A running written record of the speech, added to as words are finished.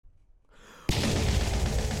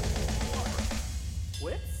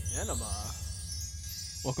Cinema.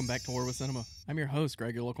 Welcome back to War with Cinema. I'm your host,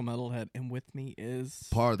 Greg, your local metalhead, and with me is...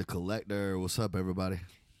 Par the Collector. What's up, everybody?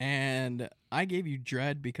 And I gave you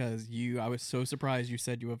Dread because I was so surprised you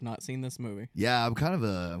said you have not seen this movie. Yeah, I'm kind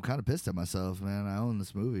of pissed at myself, man. I owned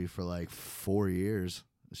this movie for like 4 years.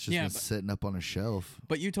 It's just been sitting up on a shelf.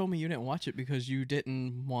 But you told me you didn't watch it because you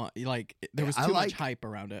didn't want, there was too much hype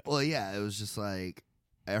around it. Well, yeah, it was just like,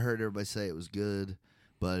 I heard everybody say it was good,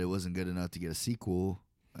 but it wasn't good enough to get a sequel.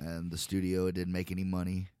 And the studio, it didn't make any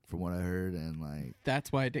money from what I heard. And like,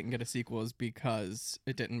 that's why it didn't get a sequel, is because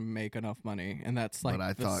it didn't make enough money. And that's like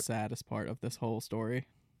the saddest part of this whole story.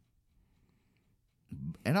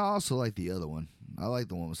 And I also like the other one. I like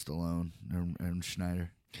the one with Stallone and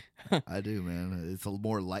Schneider. I do, man. It's a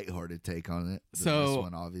more lighthearted take on it than this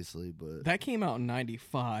one, obviously. But that came out in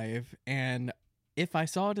 95, and if I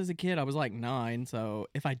saw it as a kid, I was like 9. So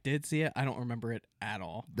if I did see it, I don't remember it at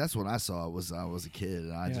all. That's when I saw it. I was a kid,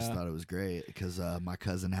 and I just thought it was great because my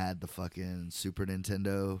cousin had the fucking Super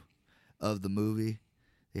Nintendo of the movie.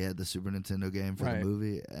 He had the Super Nintendo game for the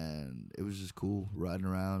movie, and it was just cool riding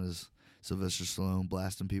around as Sylvester Stallone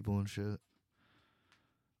blasting people and shit.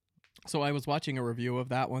 So I was watching a review of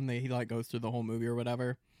that one. He goes through the whole movie or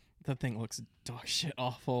whatever. The thing looks dog shit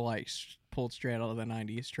awful, pulled straight out of the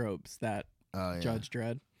 90s tropes that Judge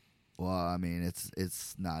Dredd. Well, I mean,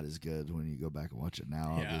 it's not as good when you go back and watch it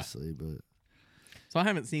now, obviously. But so I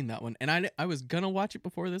haven't seen that one, and I was gonna watch it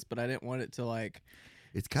before this, but I didn't want it to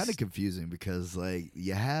It's kind of confusing because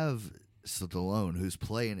you have Stallone who's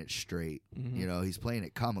playing it straight. Mm-hmm. You know, he's playing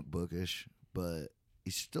it comic bookish, but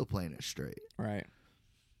he's still playing it straight. Right.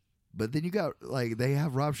 But then you got, they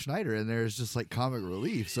have Rob Schneider in there as just, comic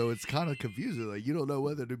relief. So it's kind of confusing. You don't know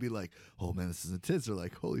whether to be like, oh, man, this is intense, or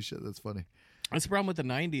holy shit, that's funny. That's the problem with the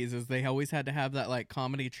 90s is they always had to have that,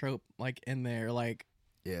 comedy trope, in there.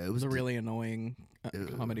 Yeah, it was a really annoying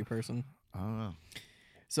comedy person. I don't know.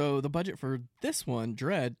 So the budget for this one,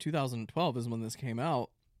 Dread, 2012 is when this came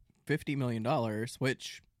out, $50 million,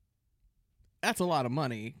 which, that's a lot of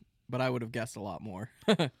money, but I would have guessed a lot more.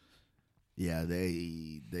 Yeah,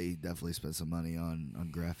 they definitely spent some money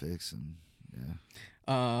on graphics and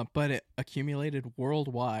but it accumulated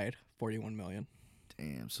worldwide $41 million.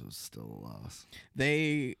 Damn, so it's still a loss.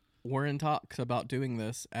 They were in talks about doing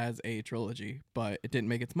this as a trilogy, but it didn't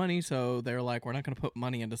make its money, so they're like, we're not going to put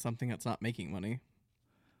money into something that's not making money.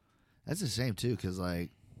 That's a shame too, because I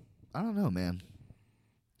don't know, man.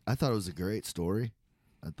 I thought it was a great story.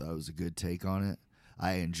 I thought it was a good take on it.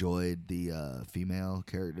 I enjoyed the female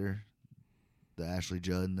character, the Ashley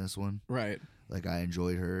Judd in this one. Right. I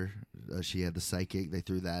enjoyed her. She had the psychic. They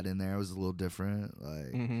threw that in there. It was a little different.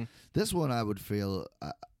 This one, I would feel.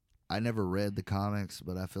 I never read the comics,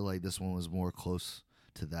 but I feel like this one was more close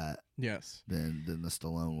to that. Yes. Than the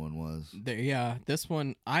Stallone one was. This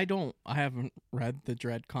one I haven't read the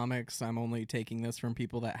Dread comics. I'm only taking this from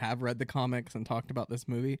people that have read the comics and talked about this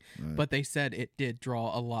movie. Right. But they said it did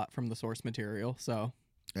draw a lot from the source material. So.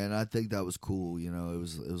 And I think that was cool. You know, it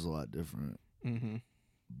was a lot different. Mm-hmm.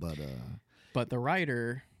 But the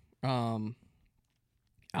writer,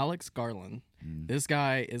 Alex Garland, this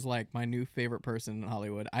guy is my new favorite person in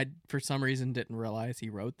Hollywood. I, for some reason, didn't realize he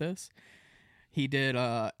wrote this. He did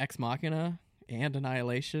Ex Machina and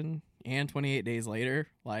Annihilation and 28 Days Later.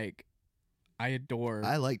 I adore.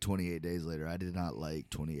 I like 28 Days Later. I did not like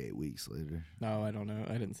 28 Weeks Later. No, I don't know.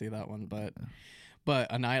 I didn't see that one, But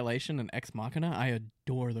Annihilation and Ex Machina, I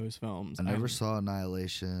adore those films. I never saw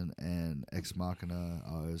Annihilation, and Ex Machina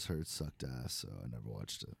I always heard sucked ass, so I never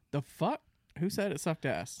watched it. The fuck? Who said it sucked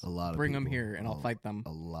ass? A lot of Bring people. them here, and I'll fight them.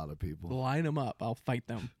 A lot of people. Line them up. I'll fight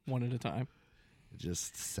them one at a time. It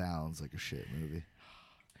just sounds like a shit movie.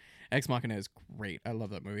 Ex Machina is great. I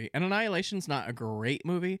love that movie. And Annihilation's not a great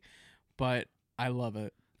movie, but I love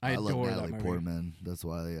it. I adore love that Natalie movie. Portman. That's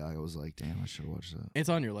why I was like, damn, I should watch that. It's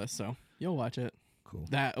on your list, so you'll watch it. Cool.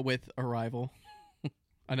 That with Arrival.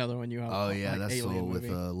 Another one you have. Oh, yeah, that's the one with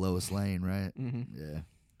Lois Lane, right? Mm-hmm. Yeah.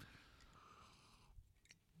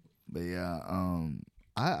 But yeah,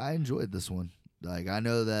 I enjoyed this one. I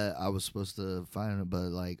know that I was supposed to find it,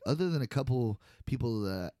 but other than a couple people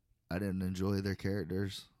that I didn't enjoy their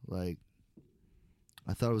characters, I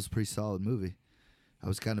thought it was a pretty solid movie. I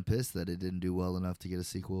was kind of pissed that it didn't do well enough to get a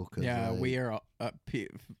sequel. Yeah, we are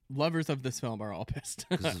lovers of this film are all pissed.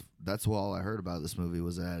 Because that's all I heard about this movie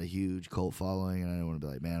was it had a huge cult following, and I didn't want to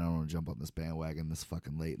be like, man, I don't want to jump on this bandwagon this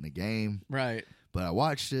fucking late in the game. Right. But I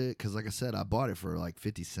watched it because, like I said, I bought it for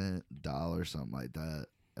 $50 $, something like that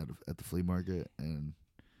at the flea market, and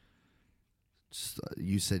just,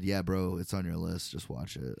 you said, yeah, bro, it's on your list, just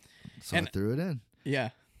watch it. So I threw it in. Yeah.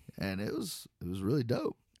 And it was really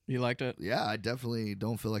dope. You liked it? Yeah, I definitely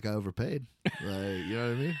don't feel like I overpaid. Like, you know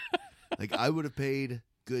what I mean? Like, I would have paid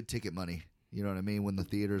good ticket money. You know what I mean? When the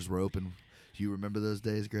theaters were open. Do you remember those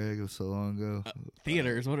days, Greg? It was so long ago.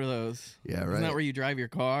 Theaters, what are those? Yeah, right. Isn't that where you drive your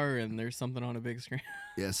car and there's something on a big screen?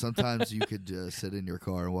 Yeah, sometimes you could sit in your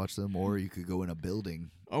car and watch them, or you could go in a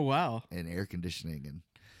building Oh wow! and air conditioning and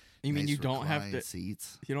You mean nice you don't have reclined to?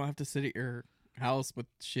 seats. You don't have to sit at your house with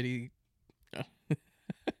shitty.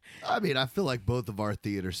 I mean, I feel like both of our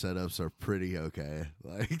theater setups are pretty okay.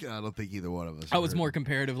 Like, I don't think either one of us. I was more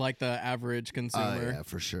comparative, like the average consumer. Yeah,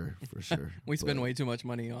 for sure, for sure. We spend way too much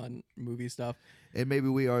money on movie stuff. And maybe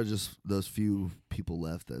we are just those few people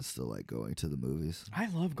left that still like going to the movies. I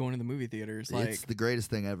love going to the movie theaters. Like, It's the greatest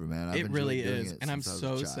thing ever, man. I've it really enjoyed doing is, it and I'm since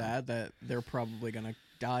I was so a child. sad that they're probably gonna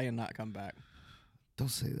die and not come back. Don't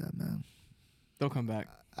say that, man. They'll come back.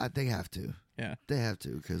 They have to. Yeah. They have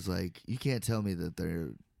to, because like you can't tell me that they're.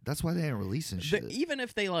 That's why they ain't releasing shit. Even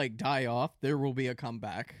if they like die off, there will be a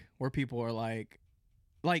comeback where people are like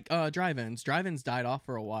drive-ins. Drive-ins died off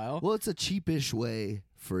for a while. Well, it's a cheapish way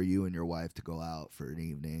for you and your wife to go out for an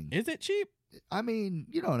evening. Is it cheap? I mean,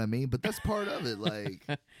 you know what I mean, but that's part of it. Like,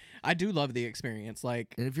 I do love the experience.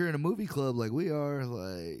 Like, and if you're in a movie club like we are,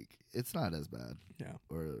 like, it's not as bad. Yeah.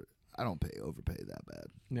 Or I don't overpay that bad.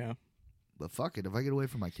 yeah. But fuck it, if I get away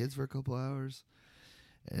from my kids for a couple hours,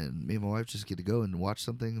 and me and my wife just get to go and watch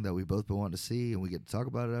something that we both been wanting to see, and we get to talk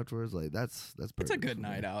about it afterwards, like that's perfect. It's a good for me.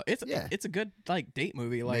 night out. It's a good like date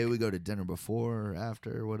movie. Like, Maybe we go to dinner before or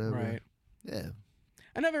after or whatever. right. Yeah.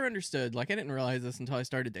 I never understood. Like, I didn't realize this until I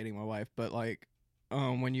started dating my wife. But like,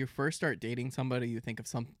 when you first start dating somebody, you think of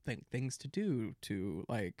things to do to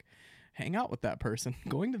like hang out with that person.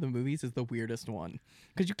 Going to the movies is the weirdest one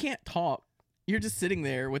because you can't talk. You're just sitting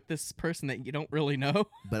there with this person that you don't really know.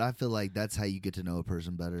 But I feel like that's how you get to know a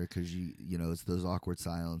person better, because you know, it's those awkward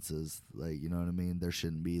silences. Like, you know what I mean? There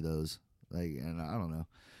shouldn't be those. Like, and I don't know.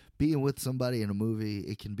 Being with somebody in a movie,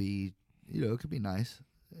 it can be, you know, it could be nice.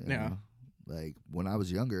 You Yeah. know? Like, when I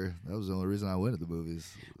was younger, that was the only reason I went to the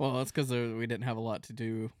movies. Well, that's because we didn't have a lot to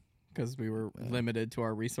do because we were limited to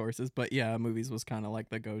our resources. But yeah, movies was kind of like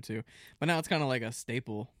the go-to. But now it's kind of like a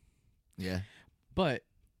staple. Yeah. But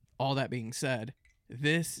all that being said,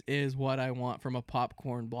 this is what I want from a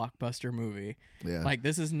popcorn blockbuster movie. Yeah. Like,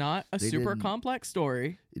 this is not a super complex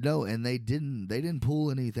story. No, and they didn't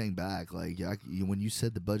pull anything back. Like, when you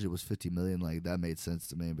said the budget was $50 million, like, that made sense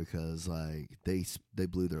to me, because like they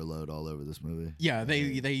blew their load all over this movie. Yeah, they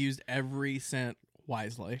used every cent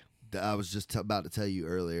wisely. I was just about to tell you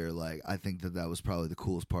earlier, like, I think that was probably the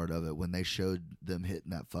coolest part of it, when they showed them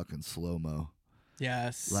hitting that fucking slow-mo.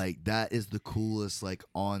 Yes. Like, that is the coolest, like,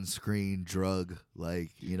 on-screen drug,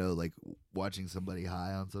 like, you know, like watching somebody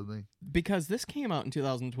high on something. Because this came out in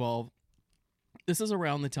 2012. This is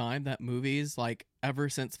around the time that movies, like, ever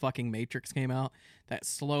since fucking Matrix came out, that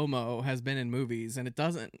slow-mo has been in movies, and it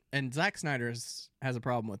doesn't, and Zack Snyder has a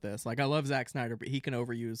problem with this. Like, I love Zack Snyder, but he can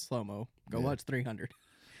overuse slow-mo. Go watch 300.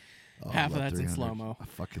 Oh, Half I of love that's in 300. slow-mo. I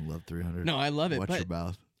fucking love 300. No, I love it. Watch your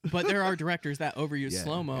mouth. But there are directors that overuse Yeah,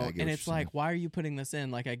 slow-mo, yeah, I get and what it's you're like, saying. why are you putting this in?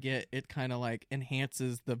 Like, I get it kind of like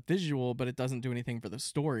enhances the visual, but it doesn't do anything for the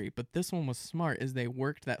story. But this one was smart, is they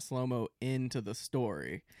worked that slow-mo into the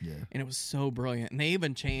story. Yeah. And it was so brilliant. And they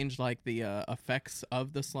even changed like the effects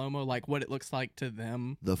of the slow-mo, like what it looks like to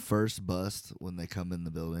them. The first bust when they come in the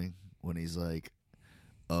building, when he's like,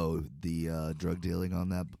 "Oh, the drug dealing on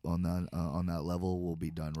that level will be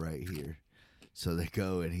done right here." So they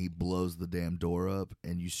go and he blows the damn door up,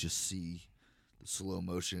 and you just see the slow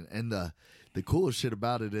motion. And the coolest shit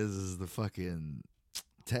about it is the fucking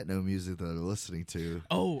techno music that they're listening to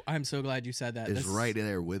Oh, I'm so glad you said that. is right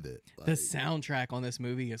there with it. The soundtrack on this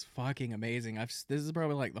movie is fucking amazing. This is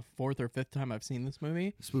probably like the 4th or 5th time I've seen this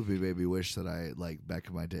movie. This movie made me wish that I, like, back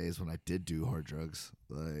in my days when I did do hard drugs,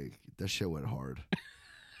 like, that shit went hard.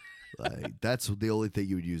 Like, that's the only thing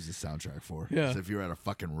you would use the soundtrack for. Yeah. Is if you're at a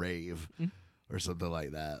fucking rave or something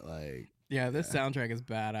like that. Like, Yeah, this soundtrack is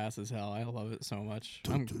badass as hell. I love it so much.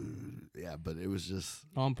 yeah, but it was just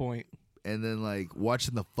On point. and then like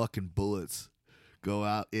watching the fucking bullets go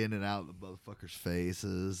out in and out of the motherfuckers'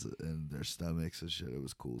 faces and their stomachs and shit. It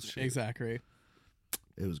was cool shit. Exactly.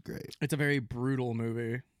 It was great. It's a very brutal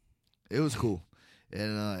movie. It was cool.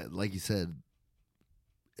 And like you said,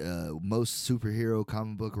 most superhero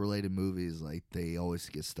comic book related movies, like, they always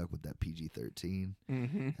get stuck with that PG-13.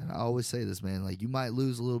 Mm-hmm. And I always say this, man, like, you might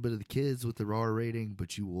lose a little bit of the kids with the R rating,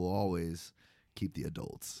 but you will always keep the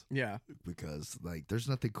adults, Yeah. because like there's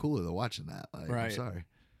nothing cooler than watching that. Like, I'm Right. sorry.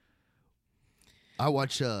 I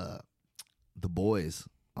watch The Boys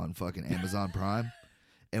on fucking Amazon Prime,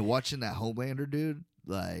 and watching that Homelander dude,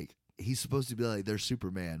 like, he's supposed to be like their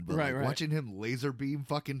Superman, but Right, like right. watching him laser beam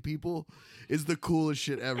fucking people is the coolest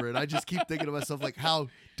shit ever. And I just keep thinking to myself, like, how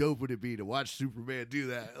dope would it be to watch Superman do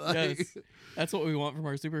that? Like, Yes. That's what we want from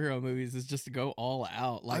our superhero movies, is just to go all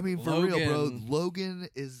out. Like, I mean, for Logan, real, bro. Logan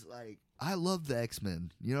is like, I love the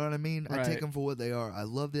X-Men. You know what I mean? I Right. take them for what they are. I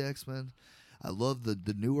love the X-Men. I love the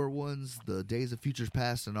newer ones, the Days of Futures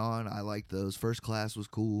Past and on. I like those. First Class was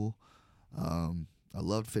cool. I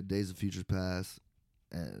loved Days of Futures Past,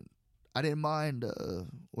 and I didn't mind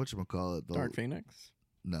whatchamacallit. Dark Phoenix.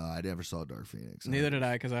 No, I never saw Dark Phoenix. Neither did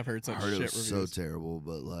I, because I've heard I such heard shit it was reviews. so terrible,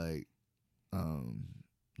 but like,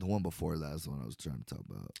 the one before that is the one I was trying to talk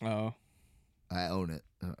about. Oh. I own it.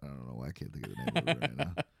 I don't know why I can't think of the name of it right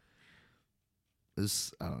now.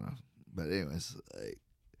 I don't know. But anyways, like,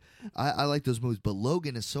 I like those movies, but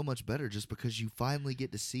Logan is so much better just because you finally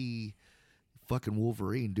get to see fucking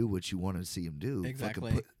Wolverine do what you wanted to see him do.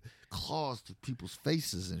 Exactly. Fucking put claws to people's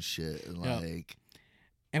faces and shit, and Yep. like,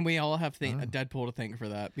 And we all have Oh. Deadpool to thank for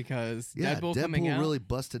that, because yeah, Deadpool Deadpool coming out. really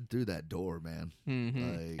busted through that door, man.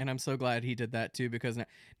 Mhm. Like, And I'm so glad he did that too, because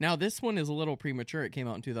now this one is a little premature. It came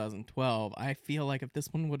out in 2012. I feel like if this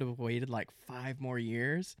one would have waited like 5 more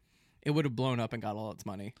years, it would have blown up and got all its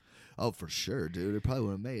money. oh, for sure, dude. It probably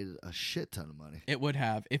would have made a shit ton of money. It would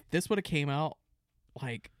have. If this would have came out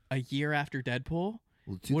like a year after Deadpool,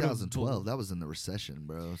 Well, Would have 2012, that was in the recession,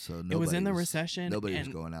 bro. So it was in nobody the recession. Nobody was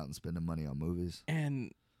and, going out and spending money on movies.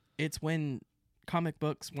 and it's when comic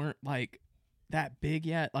books weren't like that big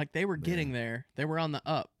yet. Like they were getting there. They were on the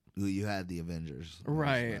up. You had the Avengers, that was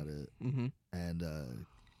Right. about it. Mm-hmm. And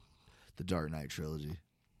the Dark Knight trilogy.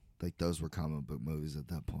 Like those were comic book movies at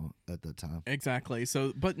that point, at that time. Exactly.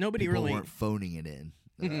 So, but nobody People really weren't phoning it in.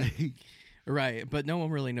 Mhm. Right, but no one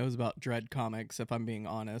really knows about Dread Comics, if I'm being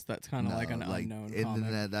honest. That's kind of like an unknown and comic.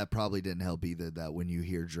 then that probably didn't help either. That when you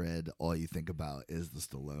hear Dread, all you think about is the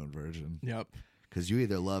Stallone version, Yep. because you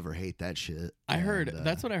either love or hate that shit. I heard And,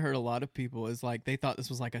 that's what I heard a lot of people is like they thought this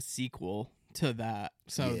was like a sequel to that,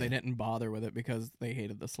 so Yeah. they didn't bother with it because they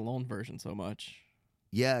hated the Stallone version so much.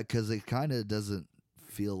 Yeah, because it kind of doesn't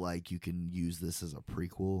feel like you can use this as a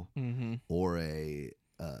prequel Mm-hmm. or a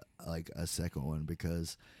like a second one,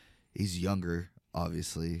 because he's younger,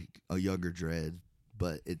 obviously a younger Dredd,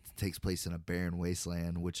 but it takes place in a barren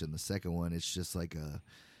wasteland, which in the second one it's just like a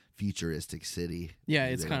futuristic city. Yeah,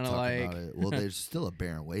 They it's don't kind of talk like about it. Well, there's still a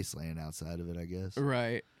barren wasteland outside of it, I guess.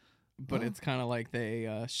 right, but Well- it's kind of like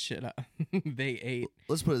they shit out. They ate.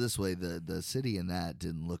 Let's put it this way: the city in that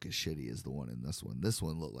didn't look as shitty as the one in this one. This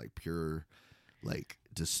one looked like pure, like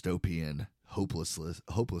dystopian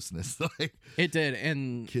hopelessness. Like It did,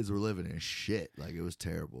 and kids were living in shit. Like it was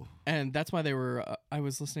terrible. that's why they were. I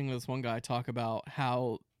was listening to this one guy talk about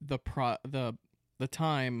how the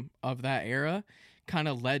time of that era kind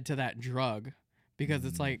of led to that drug, because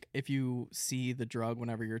it's Mhm. like if you see the drug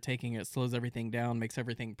whenever you're taking it, slows everything down, makes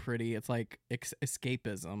everything pretty. It's like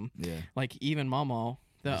escapism. Yeah, Like even Momo,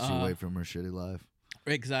 gets you away from her shitty life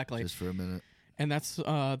exactly, just for a minute. and that's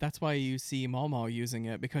why you see Momo using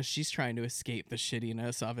it, because she's trying to escape the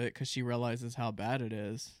shittiness of it because she realizes how bad it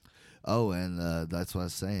is. Oh, and that's what I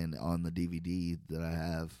was saying on the DVD that I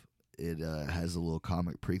have. It has a little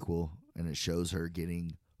comic prequel, and it shows her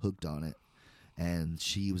getting hooked on it. And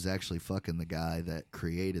she was actually fucking the guy that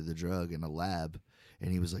created the drug in a lab.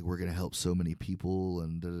 And he was like, we're going to help so many people,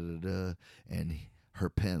 and da-da-da-da. And her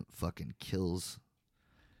pimp fucking kills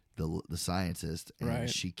the scientist, and Right.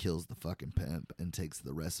 she kills the fucking pimp and takes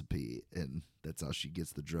the recipe. And that's how she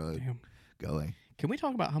gets the drug Damn. going. Can we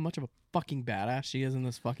talk about how much of a fucking badass she is in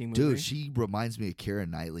this fucking movie? Dude, she reminds me of Keira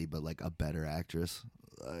Knightley, but like a better actress.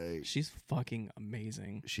 Like, She's fucking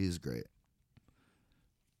amazing. she's great.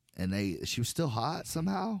 And she was still hot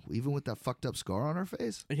somehow, even with that fucked up scar on her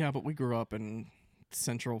face. Yeah, but we grew up in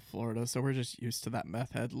Central Florida, so we're just used to that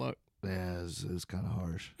meth head look. Yeah, it was kind of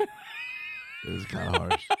harsh. It was kind of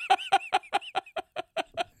harsh.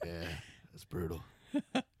 Yeah, it's brutal.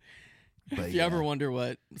 But If you ever wonder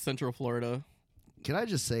what Central Florida, can I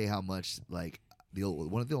just say how much like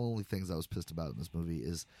one of the only things I was pissed about in this movie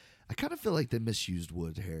is I kind of feel like they misused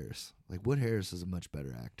Wood Harris. Like Wood Harris is a much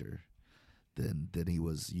better actor than he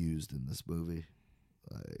was used in this movie.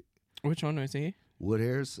 Like which one was he? Wood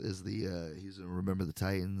Harris is the he's in Remember the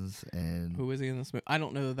Titans, and Who was he in this movie? I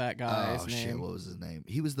don't know that guy's oh name. shit, what was his name?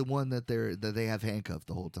 He was the one that they have handcuffed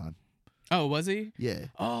the whole time. Oh, was he? Yeah.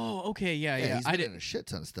 Oh, okay, yeah. He's I been didn't. in a shit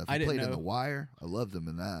ton of stuff. I He didn't played in know. The Wire. I loved him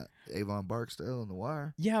in that. Avon Barksdale in The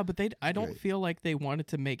Wire. Yeah, but I don't Great. feel like they wanted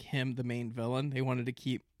to make him the main villain. They wanted to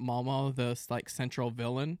keep Momo the like central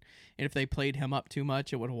villain, and if they played him up too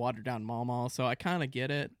much, it would have watered down Momo. So I kind of get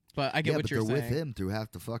it. But I get what but you're they're saying. with him through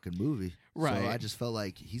half the fucking movie. Right. So I just felt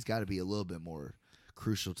like he's got to be a little bit more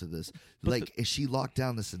crucial to this. But Like, is she locked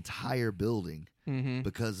down this entire building Mm-hmm.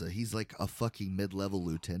 because he's like a fucking mid-level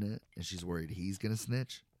lieutenant, and she's worried he's gonna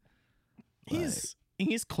snitch?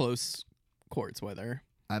 He's close quarters with her.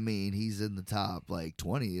 I mean, he's in the top like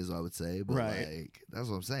 20, as I would say, but Right. like that's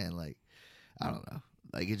what I'm saying. Like, I don't know.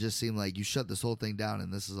 Like, it just seemed like you shut this whole thing down,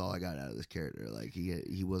 and this is all I got out of this character. Like,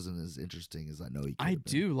 he wasn't as interesting as I know he could I have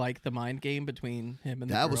been. do like the mind game between him and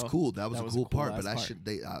the That girl. was cool. That was a cool part. But ass part.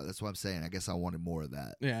 that's what I'm saying. I guess I wanted more of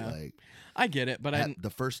that. Yeah. Like, I get it, but the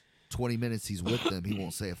first 20 minutes he's with them, he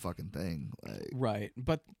won't say a fucking thing. right.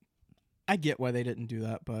 But I get why they didn't do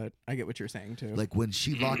that. But I get what you're saying too. Like when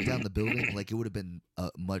she locked down the building, like it would have been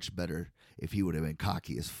much better if he would have been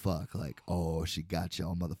cocky as fuck. Like, oh, she got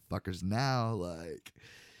y'all motherfuckers now. Like,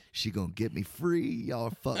 she gonna get me free. Y'all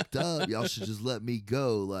are fucked up. Y'all should just let me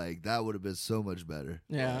go. Like, that would have been so much better.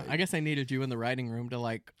 yeah, Like, I guess I needed you in the writing room to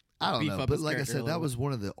like. I don't beef know, up but his like I character a said, that little was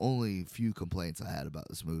one of the only few complaints I had about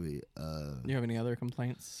this movie. Do you have any other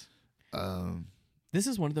complaints? Um, This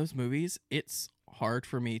is one of those movies. It's hard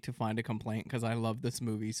for me to find a complaint because I love this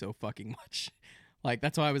movie so fucking much. Like,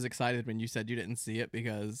 that's why I was excited when you said you didn't see it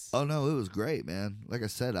because. oh no, it was great, man. Like I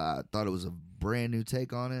said, I thought it was a brand new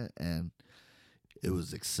take on it, and it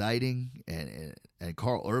was exciting. And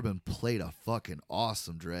Carl Urban played a fucking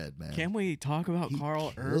awesome Dredd, man. Can we talk about He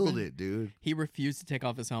Carl killed Urban? it, dude. He refused to take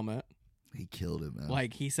off his helmet. He killed it, man.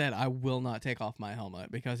 Like, he said, I will not take off my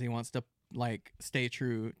helmet because he wants to, like, stay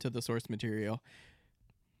true to the source material.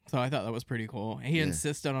 So I thought that was pretty cool. He Yeah.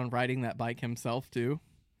 insisted on riding that bike himself, too.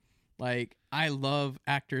 Like, I love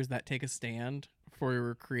actors that take a stand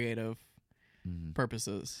for creative Mhm.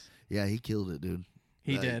 purposes. Yeah, he killed it, dude.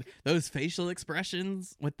 He Like- did. Those facial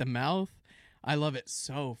expressions with the mouth, I love it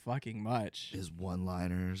so fucking much. His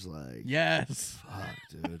one-liners, like, Yes. fuck,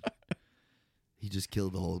 dude. He just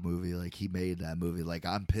killed the whole movie. Like, he made that movie. Like,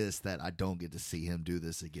 I'm pissed that I don't get to see him do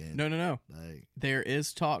this again. No. Like There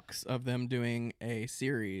is talks of them doing a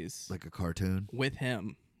series a cartoon. with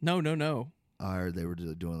him. No. I heard they were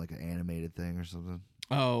doing like an animated thing or something.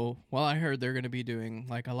 Oh, well, I heard they're going to be doing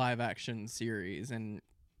like a live action series and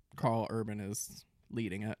Carl Urban is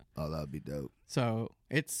leading it. Oh, that would be dope. So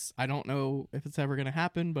I don't know if it's ever going to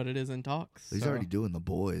happen, but it is in talks. He's so. already doing The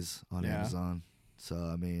Boys on Yeah. Amazon. So,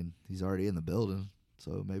 I mean, he's already in the building.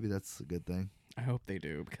 So maybe that's a good thing. I hope they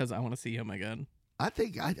do because I want to see him again. I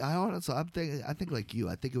think I honestly I think like you.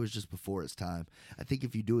 I think it was just before its time. I think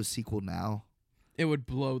if you do a sequel now, It would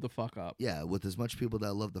blow the fuck up. yeah, with as much people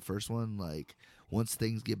that love the first one, like once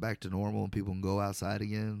things get back to normal and people can go outside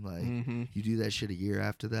again, like Mm-hmm. you do that shit a year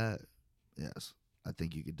after that. Yes, I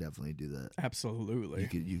think you could definitely do that. Absolutely.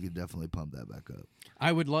 You could definitely pump that back up.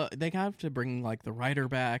 I would love. They have to bring like the writer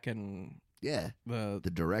back and Yeah, the. the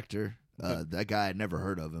director, that guy I'd never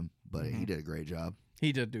heard of him, but he did a great job.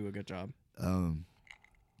 He did do a good job.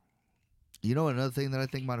 You know, another thing that I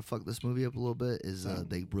think might have fucked this movie up a little bit is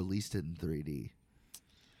they released it in 3D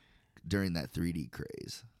during that 3D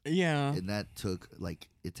craze. Yeah. And that took, like,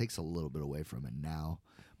 it takes a little bit away from it now,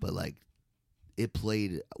 but, like, it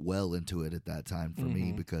played well into it at that time for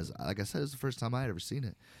me because, like I said, it's the first time I had ever seen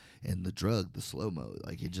it. And the slow-mo,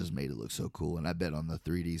 like, it just made it look so cool. And I bet on the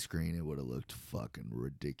 3D screen, it would have looked fucking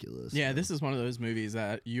ridiculous. Yeah, this is one of those movies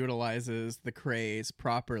that utilizes the craze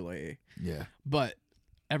properly, Yeah. but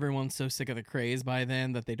everyone's so sick of the craze by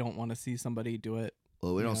then that they don't want to see somebody do it.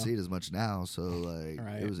 Well, we don't Yeah. see it as much now, so, like,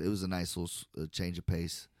 Right. it was a nice little change of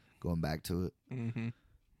pace going back to it. Mm-hmm.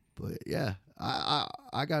 But yeah,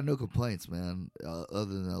 I got no complaints, man. Other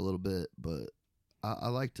than a little bit, but I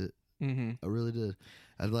liked it. Mm-hmm. I really did.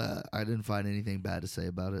 I didn't find anything bad to say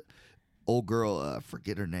about it. Old girl, I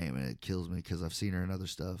forget her name, and it kills me because I've seen her in other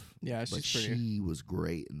stuff. Yeah, But she's pretty. she was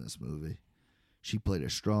great in this movie. She played a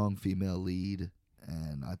strong female lead,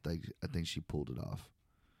 and I think she pulled it off.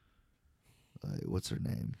 What's her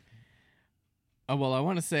name? Oh, well, I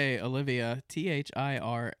want to say Olivia,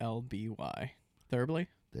 Thirlby. Thurbley?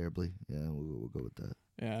 Therably. Yeah, we'll go with that.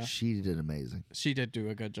 Yeah. She did amazing. She did do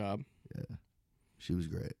a good job. Yeah, she was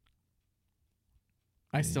great.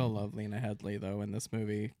 I still love Lena Headey, though, in this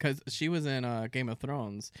movie. Because she was in Game of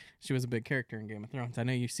Thrones. She was a big character in Game of Thrones. I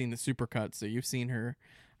know you've seen the supercuts, so you've seen her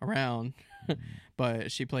around.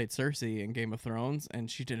 But she played Cersei in Game of Thrones,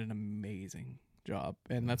 and she did an amazing job.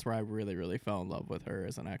 And that's where I really, really fell in love with her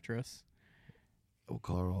as an actress. Oh,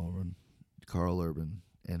 Carl Urban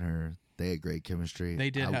and her, they had great chemistry. They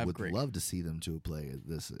did I have would great- love to see them two play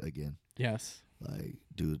this again. Yes. Like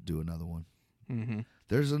do another one. Mm-hmm.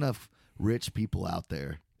 There's enough rich people out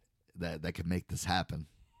there that can make this happen.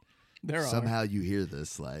 There Somehow you hear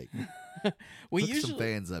this, like We Hook some usually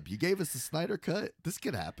fans up. You gave us the Snyder cut. This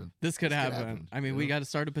could happen. this could This could happen. happen, I mean, you we know? got to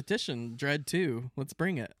start a petition. Dread 2. Let's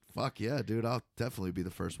bring it. Fuck yeah, dude. I'll definitely be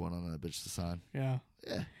the first one on that bitch to sign. Yeah.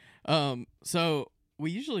 Yeah. So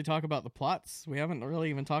we usually talk about the plots. We haven't really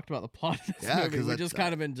even talked about the plot of this Yeah, movie. 'cause We I- just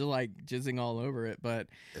kind of been like jizzing all over it. But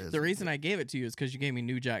It's- the reason I gave it to you is because you gave me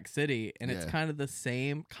New Jack City, and it's Yeah. kind of the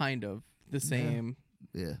same,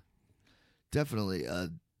 Yeah. Definitely.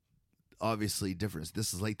 Obviously difference.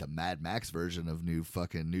 This is like the Mad Max version of New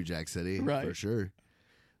Jack City. Right. For sure.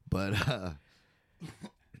 But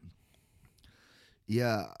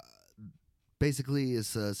yeah. Basically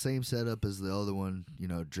it's the same setup as the other one,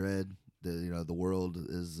 Dread. The world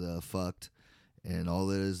is fucked, and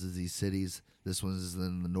all it is these cities. This one is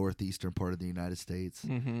in the northeastern part of the United States.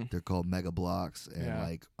 Mm-hmm. They're called mega blocks, and Yeah.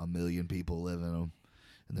 like 1 million people live in them,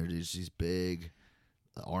 and they're just these big,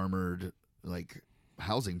 armored like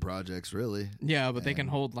housing projects, really. Yeah, but they can And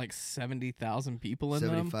hold like 70,000 people in them.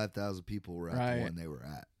 75,000 people were at Right. the one they were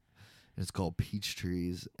at. And it's called Peach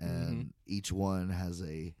Trees, and Mm-hmm. each one has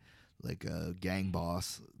a gang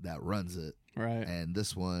boss that runs it. Right. And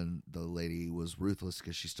this one, the lady was ruthless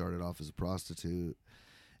because she started off as a prostitute,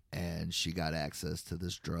 and she got access to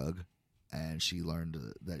this drug, and she learned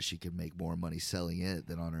that she could make more money selling it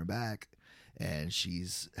than on her back. And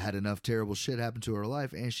she's had enough terrible shit happen to her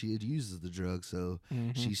life, and she uses the drug, so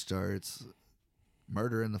Mhm. she starts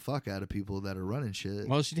murdering the fuck out of people that are running shit.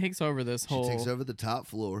 Well, she takes over this She whole. takes over the top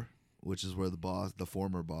floor, which is where the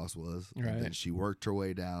former boss was. Right. And then she worked her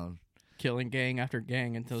way down killing gang after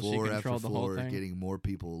gang until floor she after controlled the whole floor, thing. getting more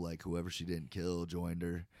people, like whoever she didn't kill joined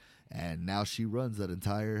her. And now she runs that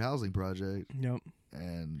entire housing project. Yep.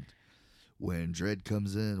 And when Dredd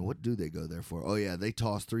comes in, what do they go there for? Oh, yeah, they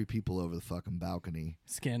tossed 3 people over the fucking balcony.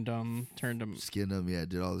 Skinned them, turned them. Skinned them, yeah,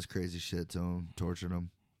 did all this crazy shit to them, tortured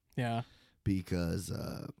them. Yeah. Because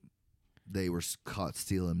they were caught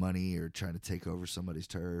stealing money or trying to take over somebody's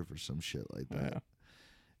turf or some shit like that. Yeah.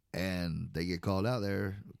 And they get called out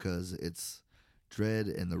there because it's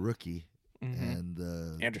Dredd and the rookie Mhm.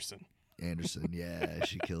 and Anderson. Anderson. Yeah,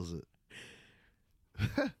 she kills it.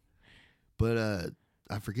 But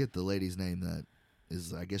I forget the lady's name that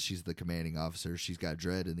is, I guess she's the commanding officer. She's got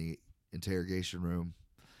Dredd in the interrogation room,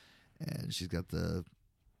 and she's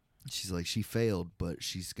like, she failed, but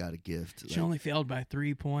she's got a gift. She Like, only failed by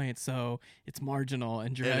 3 points, so it's marginal.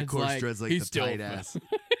 And Dredd's and of course, like, Dredd's like he's the still tight ass.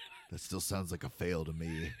 That still sounds like a fail to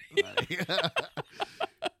me.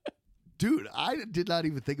 Dude, I did not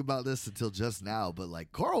even think about this until just now, but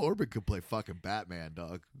like Carl Urban could play fucking Batman,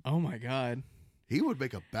 dog. Oh my god! He would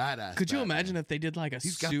make a badass. Could you Batman. imagine if they did like a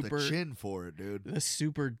He's got super, the chin for it, dude. a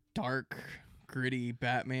super dark, gritty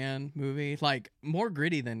Batman movie? Like more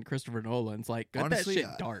gritty than Christopher Nolan's. Like got Honestly, that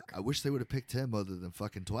shit dark. I wish they would have picked him other than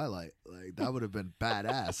fucking Twilight. Like that would have been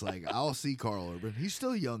badass. Like I'll see Carl Urban. He's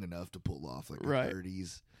still young enough to pull off like Right.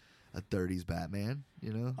 a 30s Batman,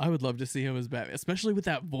 you know? I would love to see him as Batman, especially with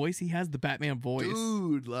that voice. He has the Batman voice.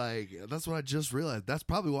 Dude, like that's what I just realized. That's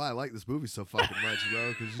probably why I like this movie so fucking much,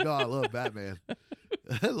 bro. Because I love Batman.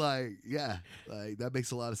 Like, yeah, like that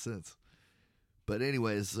makes a lot of sense. But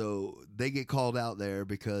anyways, so they get called out there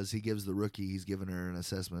because he gives the rookie. He's giving her an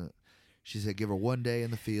assessment. She said, "Give her 1 day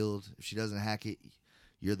in the field. If she doesn't hack it,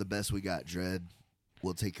 you're the best we got, Dredd.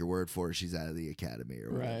 We'll take your word for it. She's out of the academy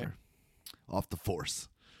or whatever, Right. off the force,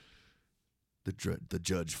 the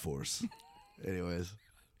judge force." Anyways.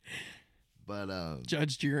 But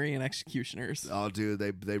Judge, jury, and executioners. oh, dude,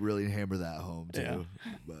 they really hammer that home too. Yeah.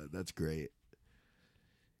 But that's great.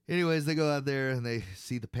 Anyways, they go out there and they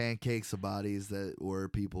see the pancakes of bodies that were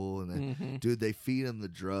people, and then, Mhm. dude, they feed them the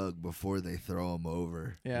drug before they throw them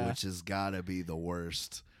over, Yeah. which has got to be the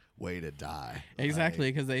worst way to die.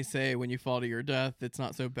 Exactly, because they say when you fall to your death, it's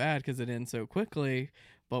not so bad because it ends so quickly.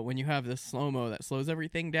 But when you have this slow mo that slows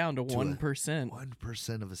everything down to 1%,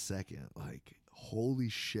 1% of a second, like holy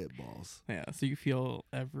shit balls. yeah, so you feel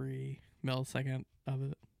every millisecond of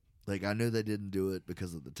it. Like I knew they didn't do it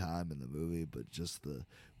because of the time in the movie, but just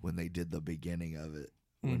when they did the beginning of it,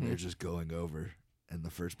 when Mhm. they're just going over and the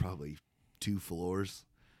first probably 2 floors.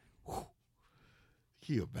 Whew.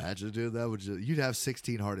 Can you imagine, dude? That would you'd have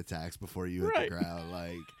 16 heart attacks before you hit Right. the ground.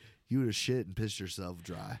 Like you would have shit and pissed yourself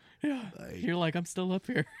dry. Yeah, Like, you're like, I'm still up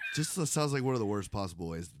here. just sounds like one of the worst possible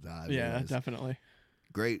ways to die. Yeah, anyways. definitely.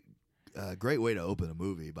 Great way to open a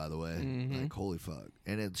movie, by the way. Mhm. Like holy fuck,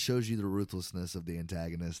 and it shows you the ruthlessness of the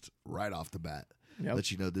antagonist right off the bat. Yep.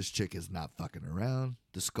 Let you know this chick is not fucking around.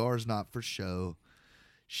 The scar's not for show.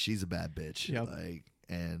 She's a bad bitch. Yep. Like,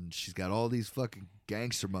 and she's got all these fucking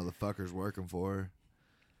gangster motherfuckers working for her.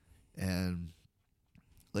 And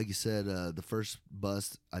like you said, the first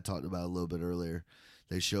bust I talked about a little bit earlier,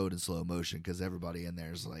 they showed in slow motion because everybody in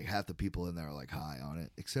there is like half the people in there are like high on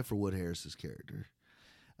it, except for Wood Harris's character.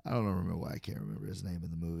 I don't remember why I can't remember his name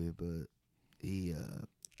in the movie, but he.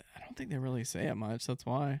 I don't think they really say it much. That's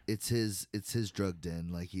why. It's his drug den.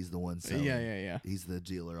 Like he's the one selling. Yeah. He's the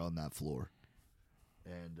dealer on that floor,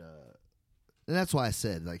 and that's why I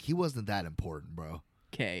said like he wasn't that important, bro.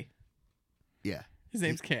 K. Yeah. His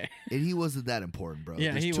name's K. And he wasn't that important, bro.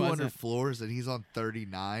 Yeah, There's he 200 wasn't. floors, and he's on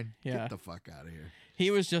 39. Yeah. Get the fuck out of here.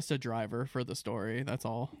 He was just a driver for the story. That's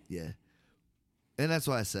all. Yeah. And that's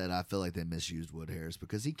why I said I feel like they misused Wood Harris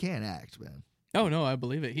because he can't act, man. Oh, no, I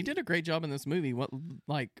believe it. He did a great job in this movie. What,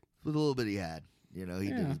 like... With a little bit he had. You know,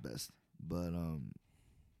 he did Yeah. his best. But,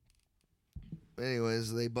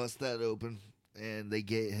 anyways, they bust that open, and they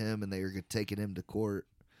get him, and they are taking him to court.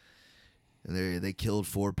 And they killed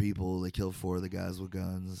 4 people. They killed 4 of the guys with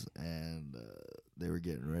guns, and they were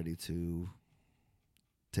getting ready to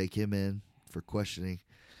take him in for questioning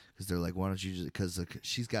because they're like, why don't you just... Because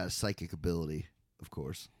she's got a psychic ability, of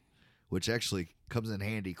course, which actually comes in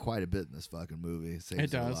handy quite a bit in this fucking movie. It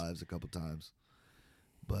saves their lives a couple times.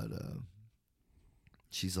 But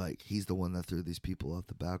she's like, he's the one that threw these people off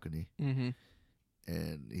the balcony. Mm-hmm.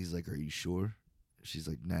 And he's like, are you sure? She's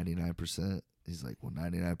like, 99%. He's like, well,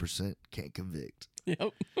 99% can't convict.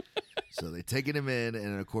 Yep. So they taking him in,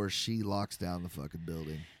 and of course she locks down the fucking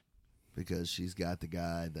building because she's got the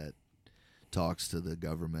guy that talks to the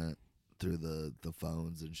government through the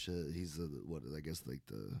phones and shit. He's the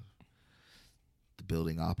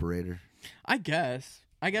building operator. I guess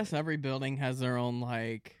every building has their own,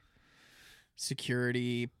 like,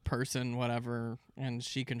 security person, whatever, and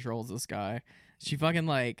she controls this guy. She fucking,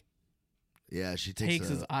 like... Yeah, she takes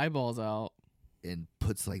his eyeballs out. And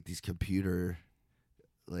puts, like, these computer,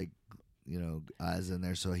 like, you know, eyes in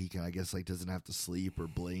there so he can, I guess, like, doesn't have to sleep or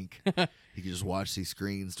blink. He can just watch these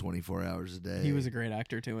screens 24 hours a day. He was a great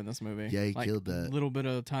actor, too, in this movie. Yeah, he killed that. Little bit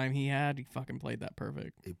of time he had, he fucking played that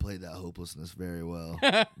perfect. He played that hopelessness very well.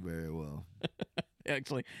 Very well. He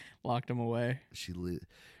actually locked him away. She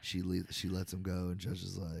lets him go, and Judge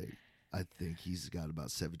is like, I think he's got about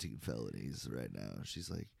 17 felonies right now. She's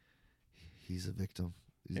like, he's a victim.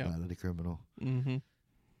 He's not a criminal. Mm-hmm.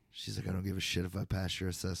 She's like, I don't give a shit if I pass your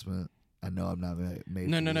assessment. I know I'm not made.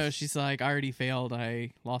 No. She's like, I already failed.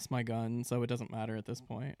 I lost my gun, so it doesn't matter at this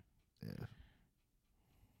point. Yeah.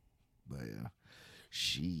 But yeah,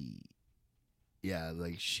 she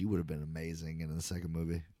would have been amazing in the second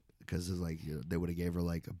movie because it's like they would have gave her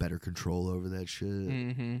like a better control over that shit.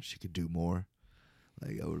 Mm-hmm. She could do more.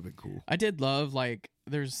 Like that would have been cool. I did love like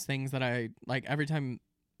there's things that I like every time.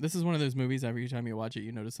 This is one of those movies, every time you watch it,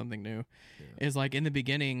 you notice something new. Yeah. Is like in the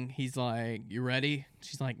beginning, he's like, you ready?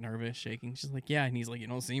 She's like nervous, shaking. She's like, yeah. And he's like, you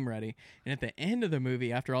don't seem ready. And at the end of the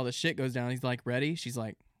movie, after all this shit goes down, he's like, ready? She's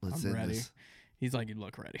like, I'm ready. This. He's like, you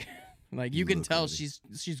look ready. Like you can tell ready.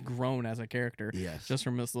 she's grown as a character just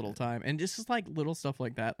from this little time. And just like little stuff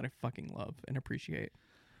like that I fucking love and appreciate.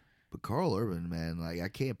 But Karl Urban, man, like I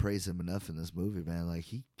can't praise him enough in this movie, man. Like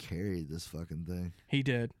he carried this fucking thing. He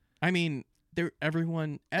did. I mean,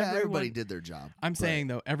 everybody did their job. I'm saying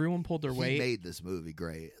though, everyone pulled their weight. He made this movie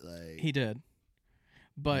great. Like he did,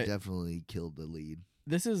 but he definitely killed the lead.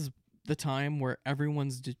 This is the time where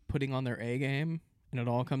everyone's just putting on their A game, and it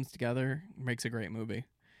all comes together. Makes a great movie.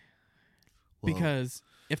 Well, because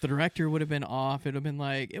if the director would have been off, it'd have been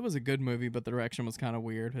like it was a good movie, but the direction was kind of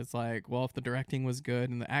weird. It's like, well, if the directing was good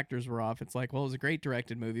and the actors were off, it's like, well, it was a great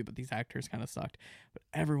directed movie, but these actors kind of sucked. But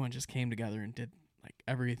everyone just came together and did like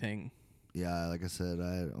everything. Yeah, like I said,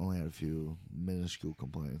 I only had a few minuscule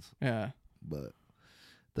complaints. Yeah. But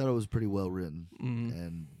thought it was pretty well written. Mm-hmm.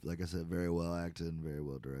 And like I said, very well acted and very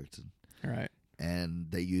well directed. All right. And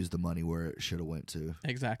they used the money where it should have went to.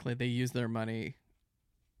 Exactly. They used their money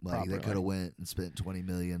like properly. They could have went and spent $20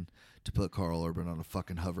 million to put Karl Urban on a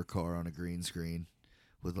fucking hover car on a green screen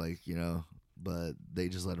with like, you know, but they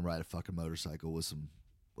just let him ride a fucking motorcycle with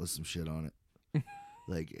some shit on it.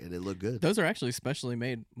 Like, and it looked good. Those are actually specially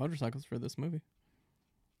made motorcycles for this movie.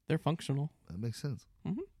 They're functional. That makes sense.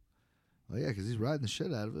 Mm-hmm. Oh, yeah, because he's riding the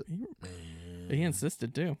shit out of it. He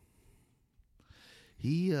insisted, too.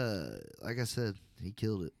 He, like I said, he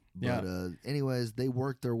killed it. But, anyways, they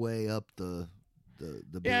worked their way up the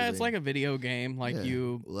building. Yeah, it's like a video game. Like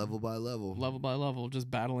you... Level by level. Level by level, just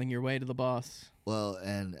battling your way to the boss. Well,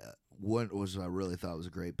 and what I really thought was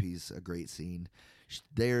a great scene.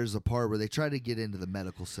 There's a part where they try to get into the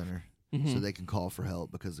medical center so they can call for help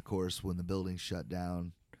because, of course, when the building's shut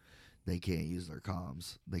down, they can't use their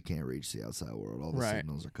comms. They can't reach the outside world. All the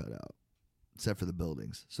signals are cut out, except for the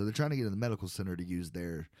buildings. So they're trying to get in the medical center to use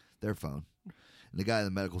their phone. And the guy in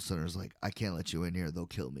the medical center is like, I can't let you in here. They'll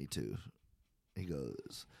kill me, too.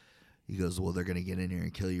 He goes, well, they're gonna get in here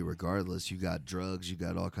and kill you regardless. You got drugs, you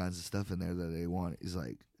got all kinds of stuff in there that they want. He's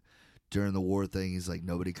like, during the war thing, he's like,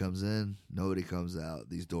 nobody comes in, nobody comes out.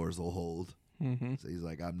 These doors will hold. Mm-hmm. So he's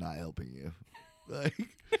like, I'm not helping you. Like,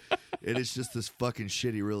 and it's just this fucking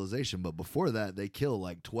shitty realization. But before that, they kill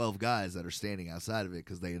like 12 guys that are standing outside of it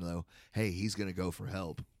because they know, hey, he's gonna go for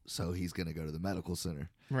help, so he's gonna go to the medical center.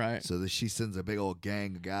 Right. So she sends a big old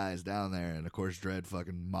gang of guys down there, and of course, Dredd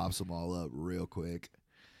fucking mops them all up real quick.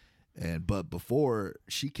 But before,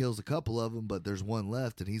 she kills a couple of them, but there's one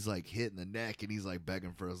left, and he's like hit in the neck, and he's like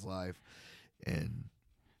begging for his life. And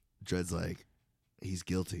Dredd's like, he's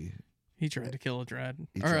guilty. He tried to kill a Dredd.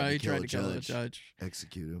 He He tried to tried to kill a judge.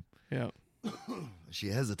 Execute him. Yeah. She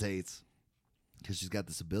hesitates because she's got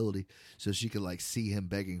this ability, so she can like see him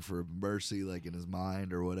begging for mercy, like in his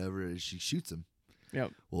mind or whatever, and she shoots him.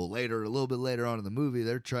 Yep. Well, a little bit later on in the movie,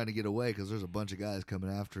 they're trying to get away because there's a bunch of guys coming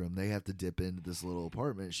after him. They have to dip into this little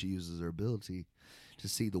apartment. She uses her ability to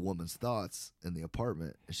see the woman's thoughts in the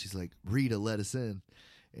apartment, and she's like, "Rita, let us in,"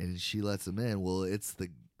 and she lets him in. Well, it's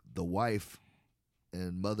the wife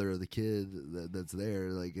and mother of the kid that's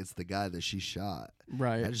there. Like, it's the guy that she shot.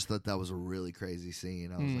 Right. I just thought that was a really crazy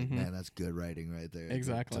scene. I was like, man, that's good writing right there.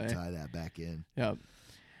 Exactly. To tie that back in. Yep.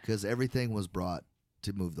 Because everything was brought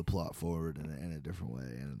to move the plot forward in a different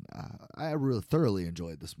way. And I really thoroughly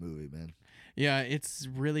enjoyed this movie, man. Yeah, it's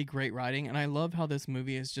really great writing. And I love how this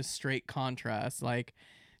movie is just straight contrast. Like,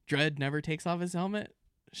 Dredd never takes off his helmet.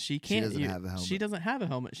 She can't. She doesn't have a helmet. She doesn't have a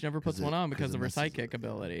helmet. She never puts one on because of her psychic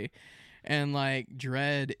ability. And like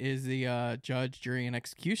Dredd is the judge, jury, and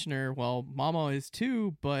executioner. Well, Mama is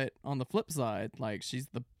too, but on the flip side, like she's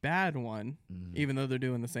the bad one, even though they're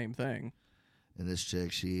doing the same thing. And this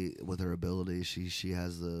chick, she with her ability, she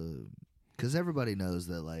has the, because everybody knows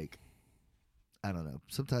that, like, I don't know.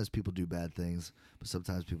 Sometimes people do bad things, but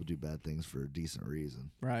sometimes people do bad things for a decent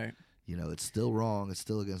reason. Right. You know, it's still wrong. It's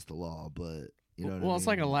still against the law, but you know. Well, it's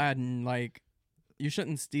like Aladdin. Like, you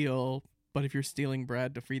shouldn't steal. But if you're stealing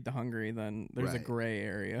bread to feed the hungry, then there's a gray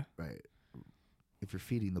area. Right. If you're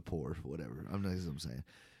feeding the poor, whatever. I'm not what I'm saying.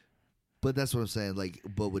 But that's what I'm saying. Like,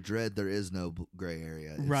 but with Dredd, there is no gray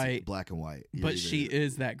area. It's right. Black and white. But she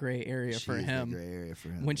is that gray area for him. Gray area for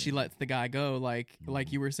him. When she lets the guy go, like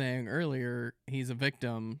you were saying earlier, he's a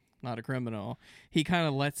victim, not a criminal. He kind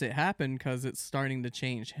of lets it happen because it's starting to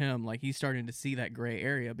change him. Like, he's starting to see that gray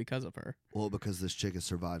area because of her. Well, because this chick has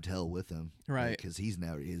survived hell with him. Right. Because he's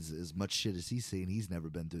never, as much shit as he's seen, he's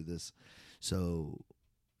never been through this. So,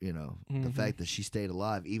 you know, the fact that she stayed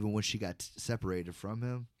alive, even when she got separated from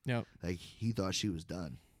him, like, he thought she was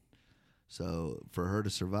done. So for her to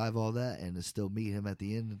survive all that and to still meet him at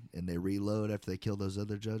the end, and they reload after they kill those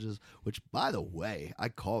other judges, which, by the way, I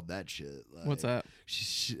called that shit. Like, what's that?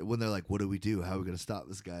 When they're like, what do we do? How are we going to stop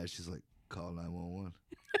this guy? She's like, call 911.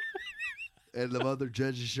 And the other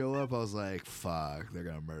judges show up. I was like, fuck, they're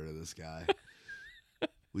going to murder this guy.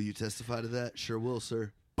 Will you testify to that? Sure will,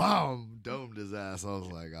 sir. Boom! Domed his ass. I was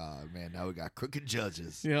like, oh, man, now we got crooked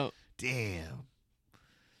judges. Yep. Damn.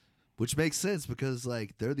 Which makes sense because,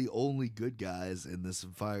 like, they're the only good guys in this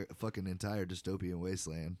fucking entire dystopian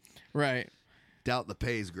wasteland. Right. Doubt the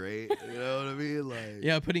pay's great. You know what I mean? Like,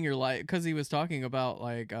 yeah, putting your life, because he was talking about,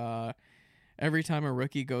 like, every time a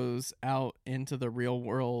rookie goes out into the real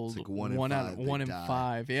world, like one in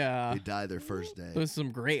five. Yeah. They die their first day. There's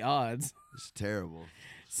some great odds. It's terrible.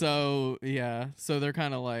 So, yeah. So they're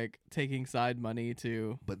kind of like taking side money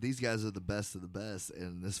to. But these guys are the best of the best,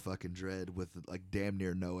 and this fucking Dredd with like damn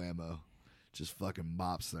near no ammo just fucking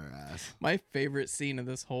mops their ass. My favorite scene of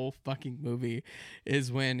this whole fucking movie is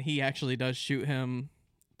when he actually does shoot him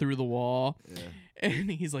through the wall. Yeah. And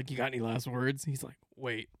he's like, you got any last words? He's like,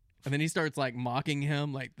 wait. And then he starts like mocking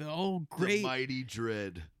him, like, great. The mighty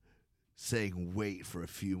Dredd saying wait for a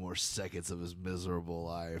few more seconds of his miserable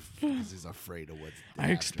life because he's afraid of what's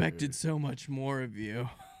I expected so much more of you.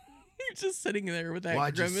 He's just sitting there with that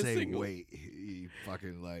Why'd you grimacing. say wait? He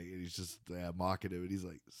fucking like, and he's just mocking him, and he's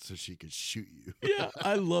like, so she could shoot you. Yeah,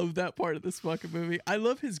 I love that part of this fucking movie. I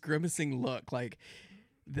love his grimacing look. Like,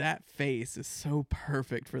 that face is so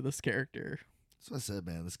perfect for this character. So I said,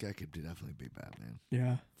 man, this guy could definitely be Batman.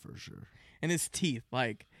 Yeah. For sure. And his teeth,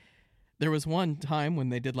 like, there was one time when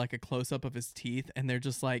they did like a close up of his teeth and they're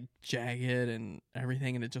just like jagged and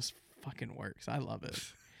everything, and it just fucking works. I love it.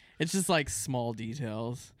 It's just like small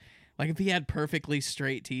details. Like, if he had perfectly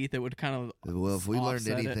straight teeth, it would kind of. Well, if we learned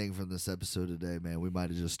anything from this episode today, man, we might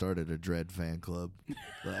have just started a Dredd fan club.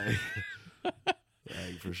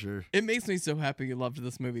 Like, for sure. It makes me so happy you loved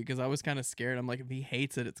this movie because I was kind of scared. I'm like, if he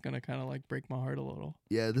hates it, it's gonna kind of like break my heart a little.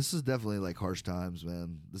 Yeah, this is definitely like harsh times,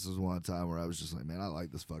 man. This is one time where I was just like, man, I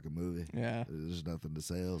like this fucking movie. Yeah. There's nothing to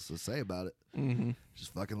say else to say about it. Mm-hmm.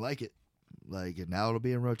 Just fucking like it. Like, and now it'll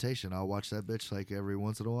be in rotation. I'll watch that bitch like every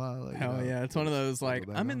once in a while. Like, Hell yeah. It's one of those like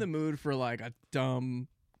back I'm in on. the mood for like a dumb,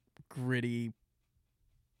 gritty,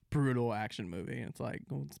 brutal action movie. And it's like,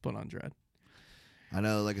 let's put on Dread. I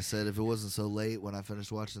know, like I said, if it wasn't so late when I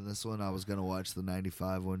finished watching this one, I was going to watch the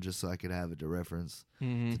 95 one just so I could have it to reference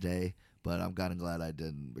Mm-hmm. today. But I'm kind of glad I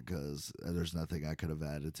didn't because there's nothing I could have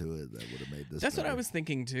added to it that would have made this That's what I better. was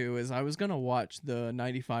thinking too. Is I was gonna watch the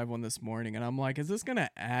 95 one this morning, and I'm like, is this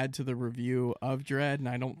gonna add to the review of Dread? And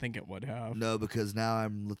I don't think it would have. No, because now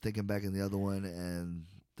I'm thinking back in the other one, and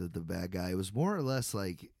the bad guy was more or less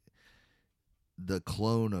like the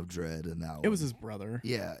clone of Dredd in that one. It was his brother.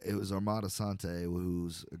 Yeah, it was Armada Sante,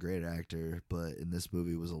 who's a great actor, but in this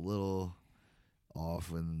movie was a little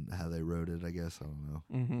off in how they wrote it, I guess. I don't know.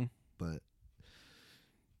 Mm-hmm. But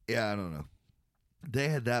yeah, I don't know. They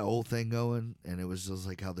had that whole thing going, and it was just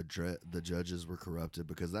like how the judges were corrupted,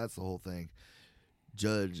 because that's the whole thing.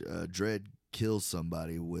 Dredd kills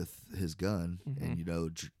somebody with his gun, and you know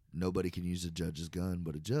nobody can use a judge's gun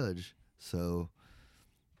but a judge. So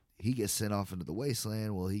he gets sent off into the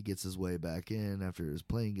wasteland. Well, he gets his way back in after his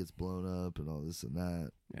plane gets blown up and all this and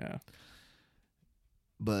that. Yeah.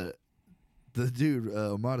 But the dude,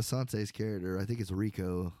 Armada Sante's character, I think it's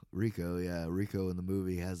Rico. Rico in the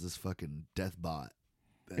movie has this fucking death bot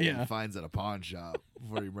that he finds at a pawn shop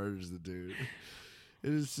before he murders the dude.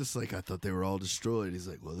 And it's just like, I thought they were all destroyed. He's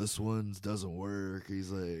like, well, this one doesn't work.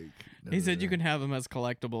 He's like... He said you can have them as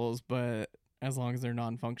collectibles, but as long as they're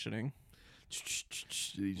non-functioning.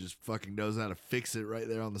 He just fucking knows how to fix it right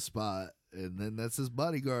there on the spot. And then that's his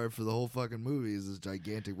bodyguard for the whole fucking movie, is this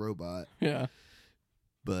gigantic robot. Yeah.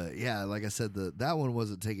 But yeah, like I said, that one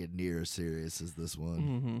wasn't taken near as serious as this one.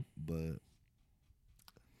 Mm-hmm. But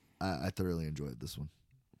I thoroughly enjoyed this one.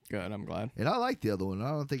 Good, I'm glad. And I like the other one. I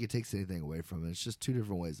don't think it takes anything away from it. It's just two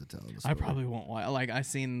different ways to tell the story. I probably won't watch. Like, I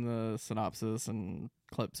seen the synopsis and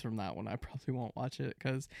clips from that one. I probably won't watch it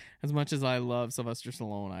because, as much as I love Sylvester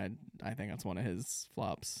Stallone, I think that's one of his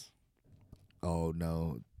flops. Oh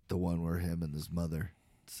no, the one where him and his mother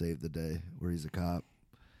save the day, where he's a cop.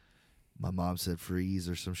 My mom said freeze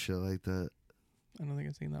or some shit like that. I don't think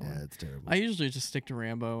I've seen that one. Yeah, it's terrible. I usually just stick to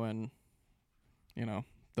Rambo and,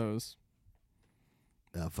 those.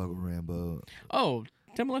 I fuck with Rambo. Oh,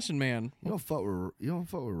 Demolition Man. You don't fuck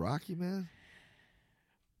with Rocky, man.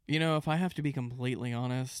 If I have to be completely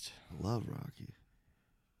honest, I love Rocky.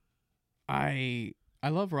 I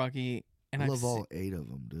love Rocky, and I love all 8 of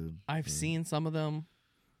them, dude. I've seen some of them,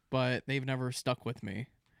 but they've never stuck with me.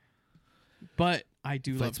 But I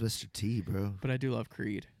do love Mr. T, bro. But I do love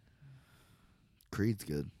Creed. Creed's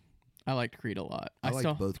good. I liked Creed a lot. I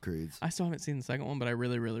like both Creeds. I still haven't seen the second one, but I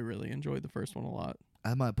really, really, really enjoyed the first one a lot.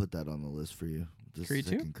 I might put that on the list for you. The Creed 2?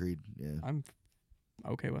 second Creed, yeah. I'm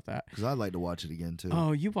okay with that. Because I'd like to watch it again, too.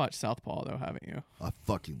 Oh, you watched Southpaw, though, haven't you? I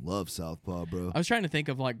fucking love Southpaw, bro. I was trying to think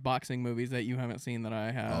of, like, boxing movies that you haven't seen that I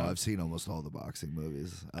have. Oh, I've seen almost all the boxing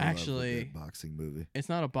movies. I Actually, love a good boxing movie. It's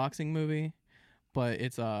not a boxing movie, but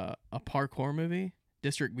it's a parkour movie.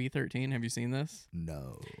 District B13. Have you seen this?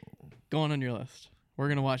 No. Go on your list. We're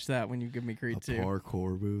going to watch that when you give me Creed 2. A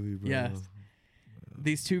parkour movie, bro? Yes.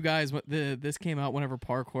 These two guys, this came out whenever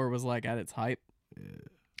parkour was like at its hype. Yeah.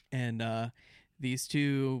 And these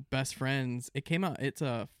two best friends, it's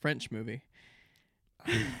a French movie.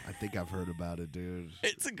 I think I've heard about it, dude.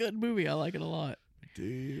 It's a good movie. I like it a lot.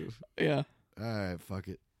 Dude. Yeah. All right, fuck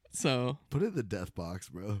it. So. Put it in the death box,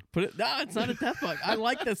 bro. No, it's not a death box. I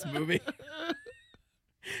like this movie.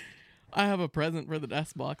 I have a present for the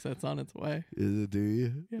death box that's on its way. Is it, do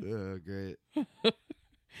you? Yeah. Oh, great.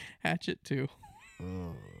 Hatchet 2.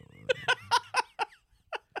 Oh.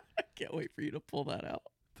 I can't wait for you to pull that out.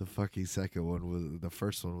 The fucking the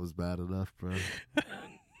first one was bad enough, bro. It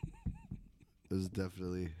was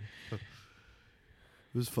definitely, it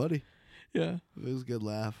was funny. Yeah. It was a good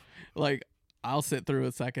laugh. Like, I'll sit through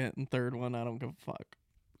a second and third one. I don't give a fuck.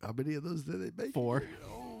 How many of those did they make? 4.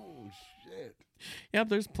 Oh, shit. Yeah,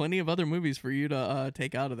 there's plenty of other movies for you to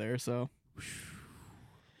take out of there, so.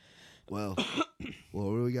 Well, what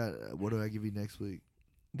do we got? What do I give you next week?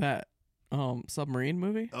 That submarine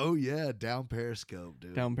movie? Oh yeah, Down Periscope,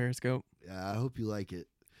 dude. Down Periscope. Yeah, I hope you like it.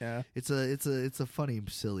 Yeah. It's a funny,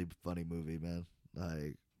 silly, funny movie, man.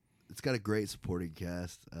 Like, it's got a great supporting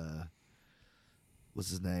cast. What's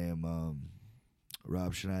his name?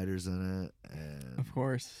 Rob Schneider's in it, and Of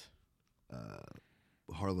course.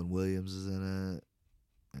 Harlan Williams is in it,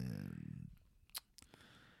 and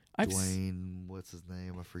Dwayne, what's his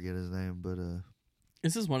name? I forget his name, but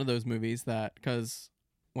This is one of those movies that, because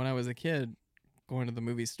when I was a kid, going to the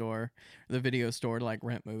movie store, the video store to like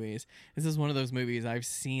rent movies, this is one of those movies I've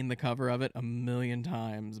seen the cover of it a million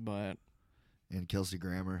times, but. And Kelsey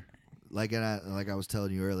Grammer, like I was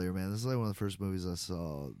telling you earlier, man, this is like one of the first movies I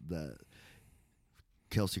saw that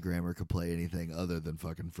Kelsey Grammer could play anything other than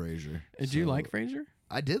fucking Frasier. Did you like Frasier?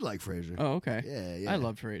 I did like Frasier. Oh, okay. Yeah. I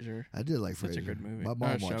loved Frasier. I did like Such Frasier. a good movie. My mom Or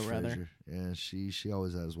watched show, Frasier. rather. Yeah, she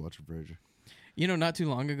always has watching Frasier. You know, not too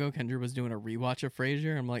long ago, Kendra was doing a rewatch of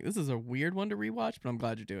Frasier. I'm like, this is a weird one to rewatch, but I'm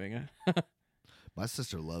glad you're doing it. My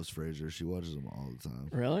sister loves Frasier. She watches them all the time.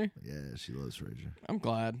 Really? Yeah, she loves Frasier. I'm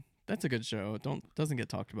glad. That's a good show. Doesn't get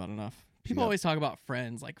talked about enough. People Yeah. always talk about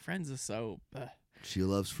Friends. Like, Friends is so. She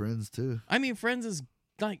loves Friends too. I mean, Friends is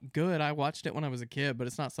like good. I watched it when I was a kid, but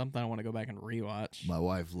it's not something I want to go back and rewatch. My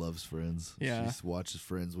wife loves Friends. Yeah. She watches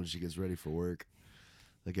Friends when she gets ready for work.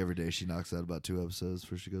 Like every day she knocks out about 2 episodes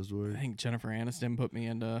before she goes to work. I think Jennifer Aniston put me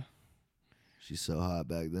into. She's so hot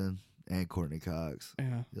back then. And Courtney Cox.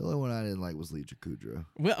 Yeah. The only one I didn't like was Lisa Kudrow.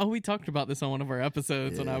 Well, we talked about this on one of our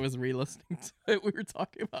episodes when Yeah. I was re-listening to it. We were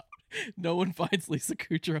talking about no one finds Lisa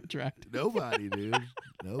Kudrow attractive. Nobody, dude.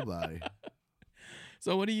 Nobody.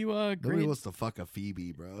 So what do you Nobody grade? wants to fuck a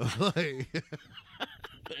Phoebe, bro. Like,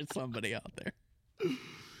 There's somebody out there.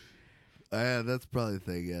 that's probably the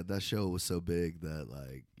thing. Yeah, that show was so big that,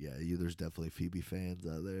 like, there's definitely Phoebe fans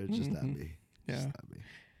out there. It's just not Mhm. me. Yeah. Just not me.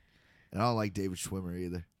 And I don't like David Schwimmer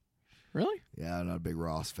either. Really? Yeah, I'm not a big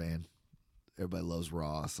Ross fan. Everybody loves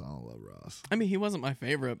Ross. I don't love Ross. I mean, he wasn't my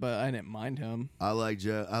favorite, but I didn't mind him. I like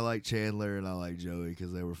Chandler and I like Joey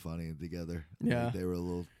because they were funny together. Yeah. Like, they were a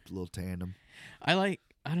little tandem. I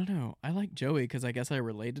don't know. I like Joey because I guess I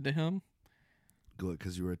related to him. Good,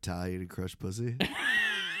 because you were Italian and crushed pussy.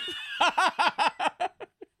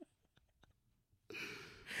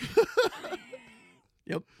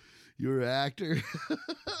 Yep. You were an actor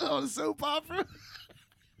on a soap opera.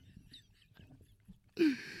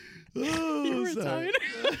 You Oh, were sorry.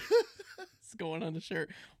 Italian. It's going on the shirt.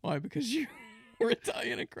 Why? Because you were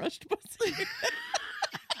Italian and crushed pussy.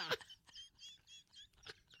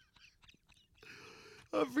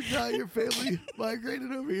 I forgot your family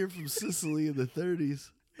migrated over here from Sicily in the 30s.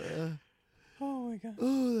 Oh my god.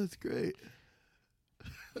 Oh, that's great.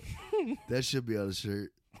 That should be on a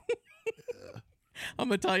shirt.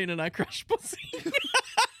 I'm Italian and I crush pussy.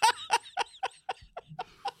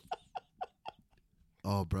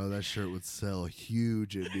 Oh, bro, that shirt would sell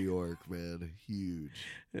huge in New York, man. Huge.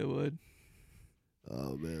 It would.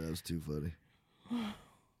 Oh, man, that was too funny.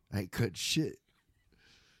 I ain't cut shit.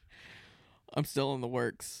 I'm still in the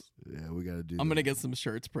works. Yeah, we got to do I'm that. gonna get some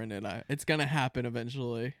shirts printed. It's gonna happen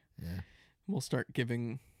eventually. Yeah. We'll start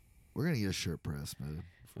giving. We're going to get a shirt press, man,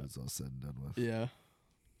 before it's all said and done with. Yeah.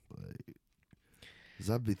 Because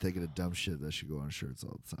I'd be thinking of dumb shit that should go on shirts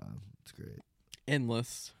all the time. It's great.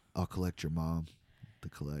 Endless. I'll collect your mom, the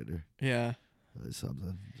collector. Yeah.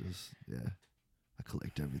 Something. Just, yeah. I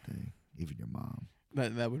collect everything, even your mom.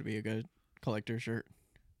 That would be a good collector shirt.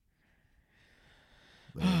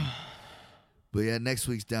 But yeah, next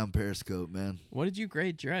week's down Periscope, man. What did you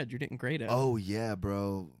grade Dread? You didn't grade it. Oh, yeah,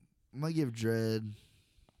 bro. I'm going to give Dread, I'm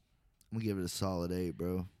going to give it a solid 8,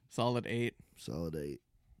 bro. Solid 8. Solid 8.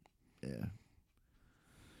 Yeah.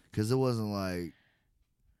 Because it wasn't like,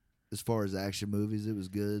 as far as action movies, it was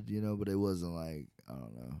good, you know, but it wasn't like, I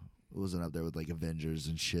don't know. It wasn't up there with like Avengers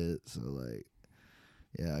and shit. So, like,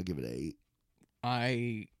 yeah, I'll give it an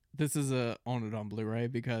 8. This is own it on Blu-ray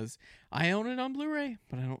because I own it on Blu-ray,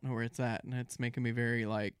 but I don't know where it's at, and it's making me very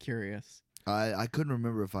like curious. I couldn't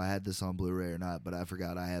remember if I had this on Blu-ray or not, but I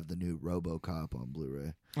forgot I have the new RoboCop on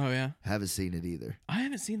Blu-ray. Oh yeah, Haven't seen it either. I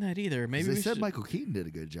haven't seen that either. 'Cause Maybe they we said should. Michael Keaton did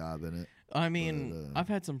a good job in it. I mean, but, I've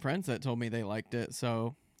had some friends that told me they liked it,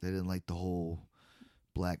 so They didn't like the whole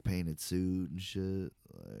black painted suit and shit.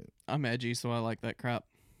 Like, I'm edgy, so I like that crap.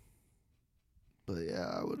 but yeah,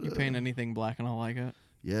 I would. You paint anything black, and I'll like it.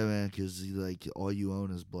 Yeah, man, because like all you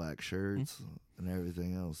own is black shirts Mm-hmm. and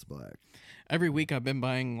everything else black. Every week I've been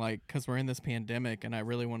buying because we're in this pandemic, and I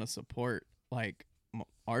really want to support like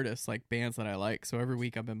artists, like bands that I like. So every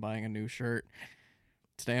week I've been buying a new shirt.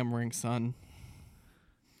 Today I'm wearing Sun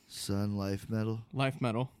Sun Life Metal. Life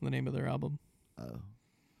Metal, the name of their album. Oh,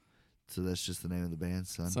 so that's just the name of the band,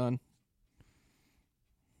 Sun. Sun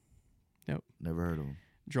Never heard of them.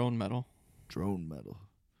 Drone Metal. Drone metal,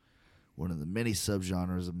 one of the many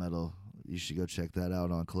subgenres of metal. You should go check that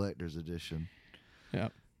out on Collector's Edition.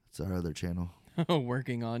 Yep. It's our other channel.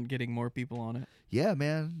 Working on getting more people on it. Yeah,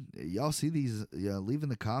 man. Y'all see these? Yeah, leave in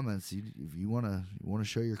the comments if you wanna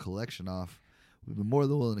show your collection off. we'd be more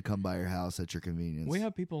than willing to come by your house at your convenience. We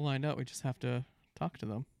have people lined up. We just have to talk to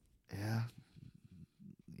them.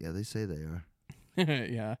 Yeah, they say they are.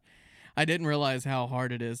 Yeah. I didn't realize how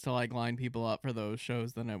hard it is to like line people up for those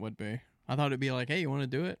shows than it would be. I thought it'd be like, hey, you want to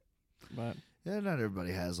do it? But yeah, not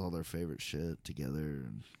everybody has all their favorite shit together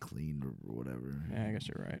and cleaned or whatever. yeah, I guess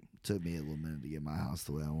you're right. Took me a little minute to get my house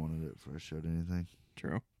the way I wanted it before I showed anything.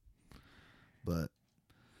 True. But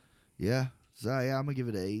yeah, so yeah, I'm gonna give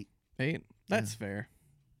it an 8. 8? That's fair.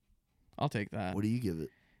 I'll take that. What do you give it?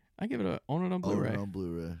 I give it a own it on Blu-ray. Own it on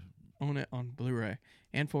Blu-ray. Own it on Blu-ray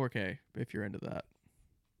and 4K if you're into that.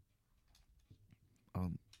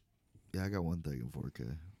 Yeah, I got one thing in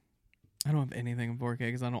 4K. I don't have anything in 4K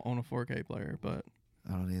because I don't own a 4K player, but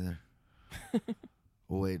I don't either.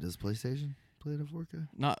 Well, wait, does PlayStation play it in 4K?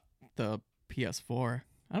 not the PS4.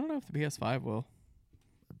 I don't know if the PS5 will.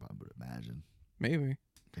 I would imagine. Maybe.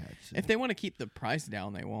 Yeah, If they want to keep the price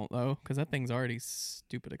down, they won't, though, because that thing's already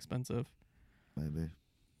stupid expensive. maybe.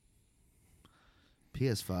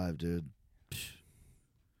 PS5, dude. Psh.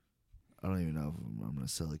 I don't even know if I'm going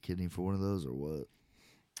to sell a kidney for one of those or what.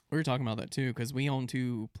 We were talking about that, too, because we own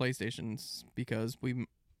 2 PlayStations because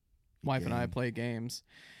wife and I play games.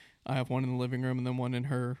 I have one in the living room and then one in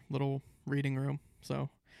her little reading room. So,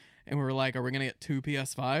 and we were like, are we going to get 2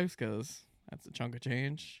 PS5s? Because that's a chunk of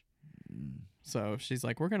change. So she's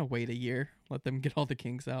like, we're going to wait a year, let them get all the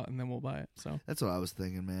kinks out, and then we'll buy it. So that's what I was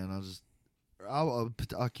thinking, man.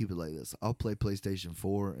 I'll keep it like this. I'll play PlayStation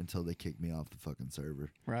 4 until they kick me off the fucking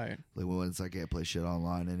server. Right. Like once I can't play shit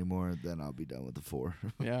online anymore, then I'll be done with the 4.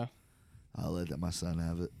 Yeah. I'll let my son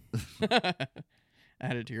have it.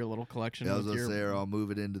 Add it to your little collection. Yeah, I was gonna say, or I'll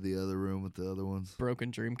move it into the other room with the other ones.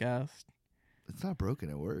 Broken Dreamcast. It's not broken.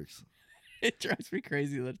 It works. It drives me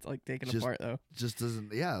crazy that it's like taken apart though. Just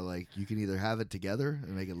doesn't. Yeah, like you can either have it together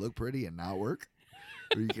and make it look pretty and not work,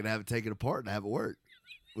 or you can have it taken apart and have it work.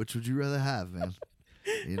 Which would you rather have, man?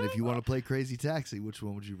 And if you want to play Crazy Taxi, which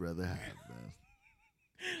one would you rather have, man?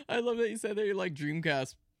 I love that you said that you're like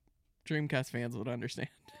Dreamcast fans would understand.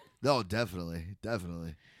 No, definitely.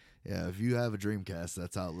 Yeah, if you have a Dreamcast,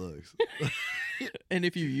 that's how it looks. And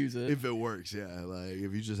if you use it. If it works, yeah. Like,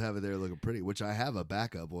 if you just have it there looking pretty, which I have a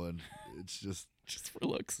backup one. It's just for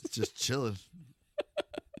looks. It's just chilling.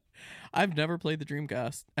 I've never played the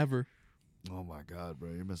Dreamcast, ever. Oh, my God,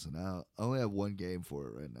 bro. You're missing out. I only have one game for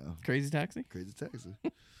it right now. Crazy Taxi? Crazy Taxi.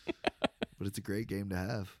 But it's a great game to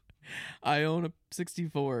have. I own a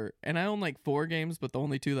 64, and I own like 4 games, but the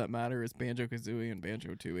only 2 that matter is Banjo-Kazooie and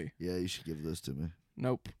Banjo-Tooie. Yeah, you should give those to me.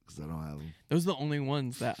 Nope. Because I don't have them. Those are the only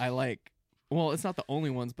ones that I like. Well, it's not the only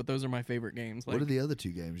ones, but those are my favorite games. Like what are the other 2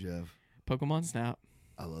 games you have? Pokemon Snap.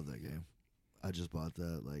 I love that game. I just bought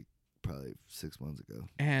that like probably 6 months ago.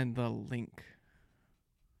 And the Link.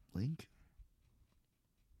 Link?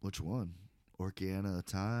 Which one? Ocarina of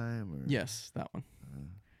Time? Or Yes, that one.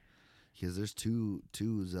 Because there's two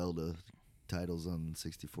Zelda titles on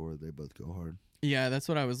 64. They both go hard. Yeah, that's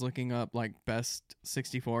what I was looking up, like best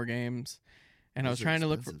 64 games. And I was trying to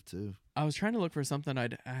look for too. I was trying to look for something I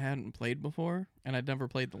hadn't played before, and I'd never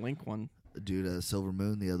played the Link one. Dude, Silver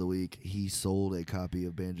Moon the other week, he sold a copy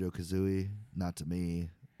of Banjo-Kazooie, not to me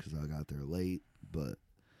because I got there late, but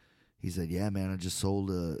he said, "Yeah, man, I sold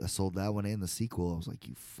that one and the sequel." I was like,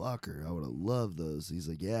 "You fucker, I would have loved those." He's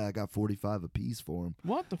like, "Yeah, I got 45 apiece for him."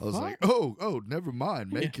 What the fuck? I was like, "Oh, never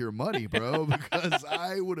mind. Make your money, bro, because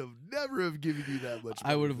I would have never have given you that much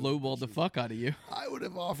money. I would have lowballed the fuck out of you. I would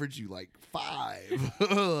have offered you like 5,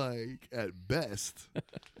 like at best,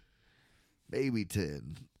 maybe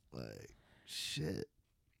 10. Like shit.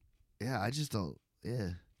 Yeah, I just don't. Yeah,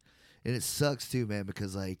 and it sucks too, man,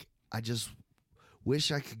 because like I just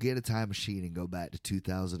wish I could get a time machine and go back to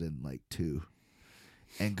 2002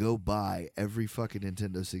 and go buy every fucking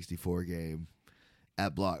Nintendo 64 game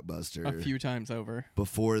at Blockbuster A few times over.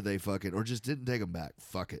 before they fucking, or just didn't take them back.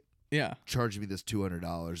 Fuck it. Yeah. Charge me this $200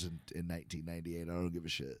 in 1998. I don't give a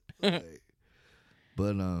shit. Like,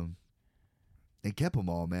 but they kept them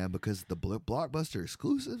all, man, because the Blockbuster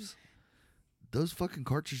exclusives, those fucking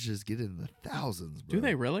cartridges get in the thousands, bro. Do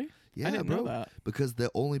they really? Yeah, I didn't know that. Because the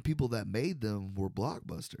only people that made them were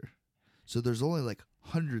Blockbuster. So there's only like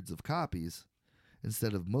hundreds of copies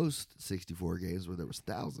instead of most 64 games where there was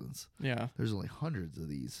thousands. Yeah. There's only hundreds of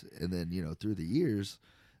these. And then, through the years,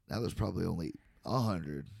 now there's probably only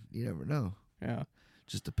 100. You never know. Yeah.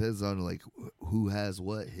 Just depends on like who has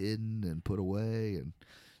what hidden and put away, and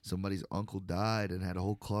somebody's uncle died and had a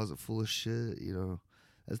whole closet full of shit.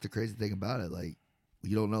 That's the crazy thing about it. Like,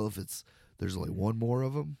 you don't know if there's only one more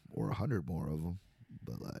of them or 100 more of them.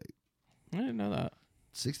 But like, I didn't know that.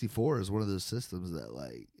 64 is one of those systems that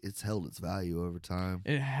like it's held its value over time.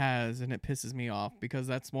 It has, and it pisses me off because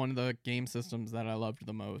that's one of the game systems that I loved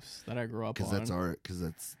the most, that I grew up on. Because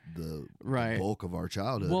that's the Right. bulk of our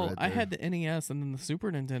childhood. Well, right I there. had the NES and then the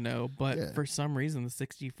Super Nintendo, but Yeah. for some reason the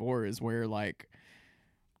 64 is where like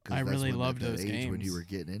 'Cause I that's really when loved that those age when games. you were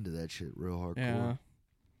getting into that shit real hardcore. yeah,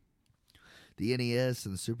 The NES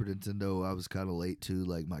and the Super Nintendo, I was kind of late to.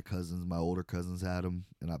 Like my older cousins had them,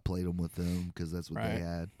 and I played them with them because that's what Right. they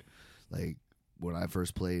had. Like when I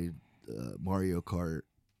first played Mario Kart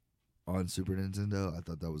on Super Nintendo, I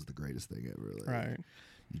thought that was the greatest thing ever. Like, right.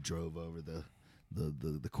 You drove over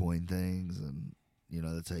the coin things, and you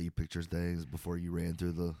know that's how you picture things before you ran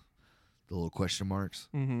through the little question marks.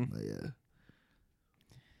 Mm-hmm. But yeah,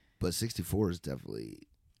 but 64 is definitely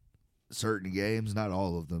certain games, not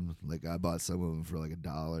all of them. Like I bought some of them for like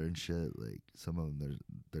 $1 and shit. Like some of them,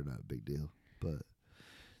 they're not a big deal, but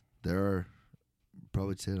there are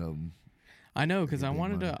probably 10 of them. I know because Big I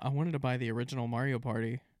wanted money. to buy the original Mario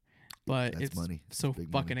Party, but That's it's money. so That's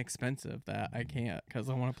big fucking money. expensive that I can't because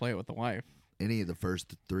I want to play it with the wife. Any of the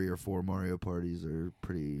first 3 or 4 Mario parties are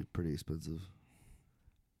pretty expensive.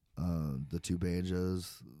 The 2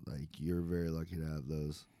 banjos, like you're very lucky to have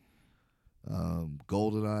those.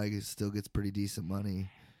 GoldenEye still gets pretty decent money.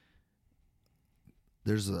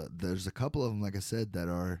 There's a couple of them, like I said, that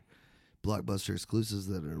are Blockbuster exclusives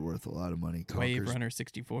that are worth a lot of money. Wave Runner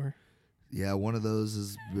 64. Yeah, one of those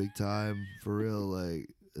is big time for real. Like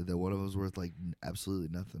that, one of them's worth like absolutely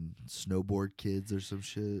nothing. Snowboard Kids or some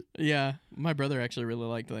shit. Yeah, my brother actually really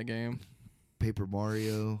liked that game. Paper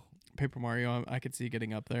Mario. Paper Mario, I could see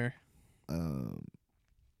getting up there. I'll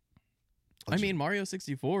I mean, Mario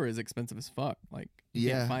 64 is expensive as fuck. Like, you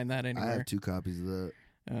Yeah, can't find that I anywhere. have 2 copies of that.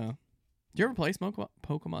 Do you ever play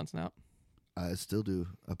Pokemon Snap? I still do.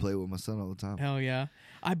 I play it with my son all the time. Hell yeah.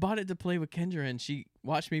 I bought it to play with Kendra, and she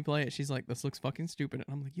watched me play it. She's like, this looks fucking stupid.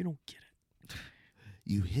 And I'm like, you don't get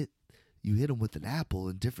it. You hit them with an apple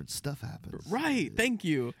and different stuff happens. Right. Thank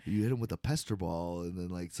you. You hit them with a pester ball, and then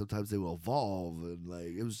like sometimes they will evolve, and like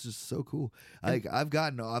it was just so cool. Like I've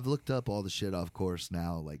looked up all the shit off course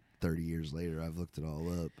now. Like 30 years later, I've looked it all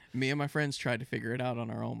up. Me and my friends tried to figure it out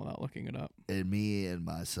on our own without looking it up. And me and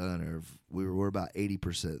my son we're about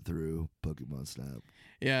 80% through Pokemon Snap.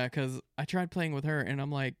 Yeah, because I tried playing with her, and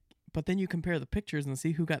I'm like, but then you compare the pictures and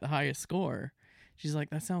see who got the highest score. She's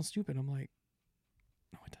like, that sounds stupid. I'm like,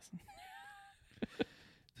 no, it doesn't.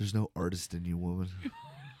 There's no artist in you, woman.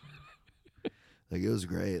 Like it was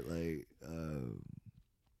great. Like,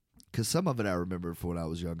 cause some of it I remember from when I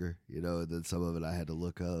was younger, you know, and then some of it I had to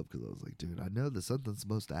look up because I was like, dude, I know that something's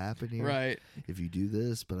supposed to happen here. Right. If you do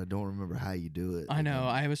this, but I don't remember how you do it. I And know. then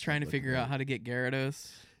I was trying to look figure it out up. how to get Gyarados,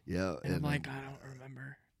 Yeah, and I'm then, like, I don't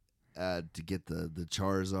remember. to get the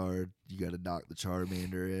Charizard, you got to knock the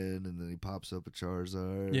Charmander in, and then he pops up a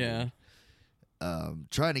Charizard. Yeah.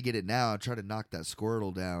 Trying to get it now. I'm trying to knock that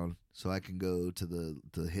Squirtle down so I can go to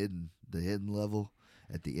the hidden level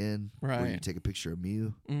at the end where you Right. take a picture of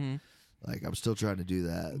Mew. Hmm. Like I'm still trying to do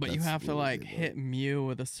that. But you That's have to what we like did, hit Mew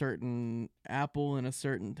with a certain apple in a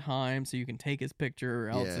certain time so you can take his picture, or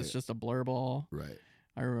else Yeah. it's just a blur ball. right.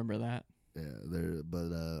 I remember that. Yeah,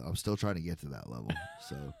 but I'm still trying to get to that level.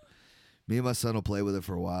 So me and my son will play with it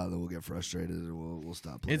for a while, then we'll get frustrated and we'll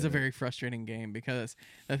stop playing. It's a it. very frustrating game because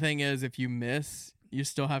the thing is, if you miss, you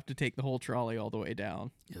still have to take the whole trolley all the way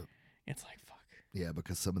down. Yep. It's like, fuck. Yeah,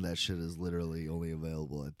 because some of that shit is literally only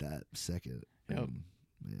available at that second. Yep.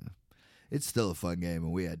 Yeah. It's still a fun game,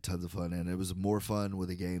 and we had tons of fun, and it was more fun with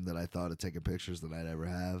a game that I thought of taking pictures than I'd ever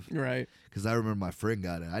have. Right. Because I remember my friend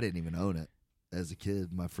got it. I didn't even own it as a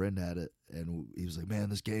kid. My friend had it, and he was like, man,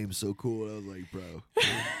 this game's so cool. And I was like, bro,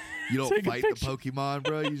 you don't Take a fight the picture. Pokemon,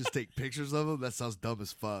 bro. You just take pictures of them? That sounds dumb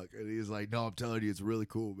as fuck. And he was like, no, I'm telling you, it's really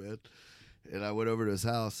cool, man. And I went over to his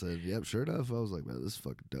house, and yep, sure enough, I was like, man, this is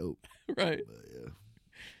fucking dope. Right. But yeah.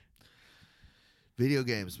 Video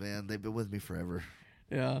games, man, they've been with me forever.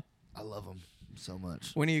 Yeah. I love them so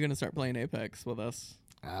much. When are you going to start playing Apex with us?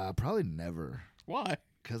 Probably never, Why?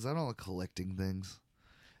 because I don't like collecting things.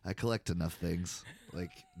 I collect enough things.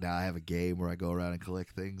 Like now I have a game where I go around and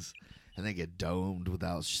collect things, and they get domed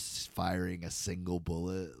without firing a single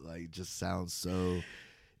bullet. Like it just sounds so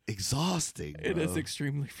exhausting. It is bro.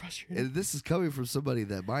 extremely frustrating. And this is coming from somebody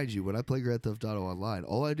that, mind you, when I play Grand Theft Auto Online,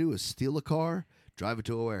 all I do is steal a car, drive it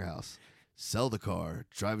to a warehouse, sell the car,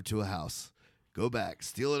 drive it to a house, go back,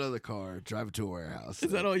 steal another car, drive it to a warehouse.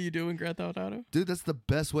 Is that all you do in Grand Theft Auto? Dude, that's the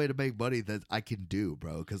best way to make money that I can do,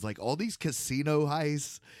 bro. Because, like, all these casino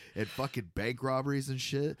heists and fucking bank robberies and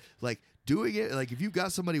shit, like, doing it, like, if you've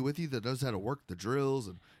got somebody with you that knows how to work the drills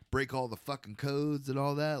and break all the fucking codes and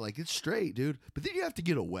all that. Like, it's straight, dude. But then you have to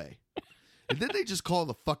get away. And then they just call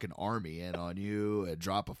the fucking army in on you and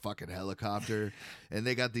drop a fucking helicopter. And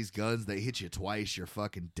they got these guns. They hit you twice. You're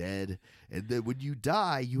fucking dead. And then when you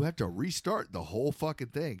die, you have to restart the whole fucking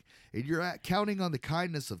thing. And you're counting on the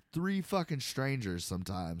kindness of 3 fucking strangers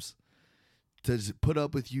sometimes to just put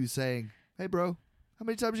up with you saying, hey, bro, how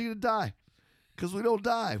many times are you going to die? Because we don't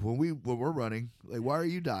die when we're running. Like, why are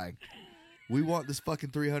you dying? We want this fucking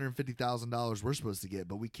 $350,000 we're supposed to get,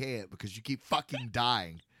 but we can't because you keep fucking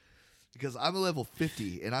dying. Because I'm a level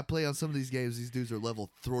 50, and I play on some of these games. These dudes are level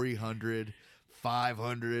 300,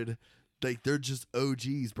 500. They're just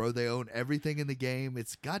OGs, bro. They own everything in the game.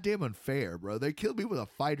 It's goddamn unfair, bro. They killed me with a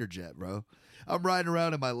fighter jet, bro. I'm riding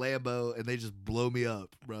around in my Lambo, and they just blow me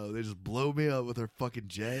up, bro. They just blow me up with their fucking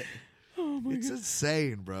jet. Oh my It's God.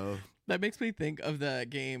 insane, bro. That makes me think of the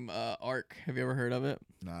game Ark. Have you ever heard of it?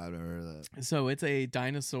 No, I've never heard of that. So it's a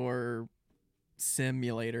dinosaur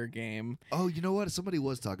simulator game. Oh, you know what? Somebody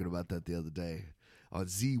was talking about that the other day on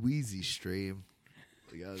Z Weezy stream.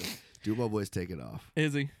 Dude, my boy's taking off.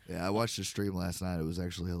 Is he? Yeah, I watched the stream last night. It was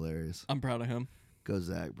actually hilarious. I'm proud of him. Go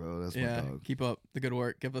Zach, bro. That's my Yeah, dog. keep up the good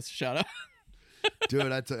work. Give us a shout out.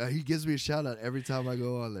 Dude, he gives me a shout out every time I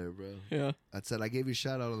go on there, bro. Yeah. I said, I gave you a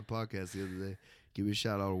shout out on the podcast the other day. Give me a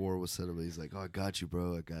shout out on War with Cinema. He's like, oh, I got you,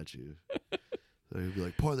 bro. I got you. So he'll be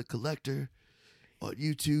like, Part of the Collector on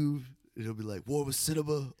YouTube. And he'll be like, War with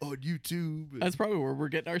Cinema on YouTube. That's probably where we're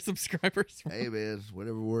getting our subscribers from. Hey, man,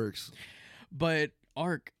 whatever works. But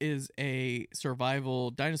Ark is a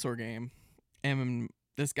survival dinosaur game. And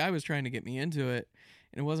this guy was trying to get me into it.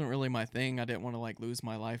 And it wasn't really my thing. I didn't want to like lose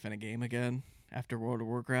my life in a game again after World of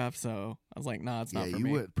Warcraft. So I was like, nah, it's not for me.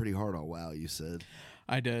 You went pretty hard on WoW, you said.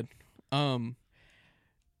 I did.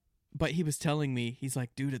 But he was telling me, he's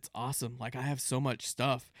like, dude, it's awesome. Like, I have so much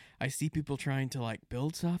stuff. I see people trying to, like,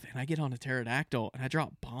 build stuff, and I get on a pterodactyl, and I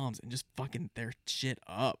drop bombs and just fucking their shit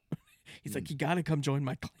up. He's like, you gotta come join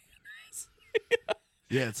my clan.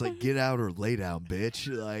 Yeah, it's like, get out or lay down, bitch.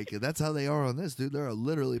 Like, and that's how they are on this, dude. There are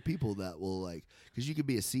literally people that will, like, because you can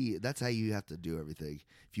be a CEO. That's how you have to do everything.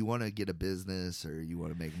 If you want to get a business or you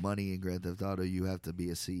want to make money in Grand Theft Auto, you have to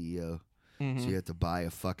be a CEO. So you have to buy a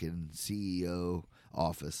fucking CEO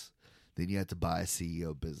office. Then you have to buy a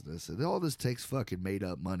CEO business. And all this takes fucking made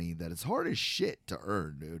up money that it's hard as shit to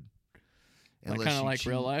earn, dude. Like, kind of like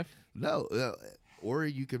real life? No. Or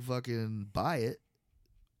you could fucking buy it,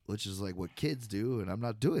 which is like what kids do. And I'm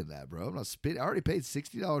not doing that, bro. I'm not spending. I already paid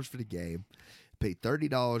 $60 for the game. Paid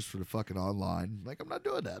 $30 for the fucking online. Like, I'm not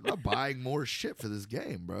doing that. I'm not buying more shit for this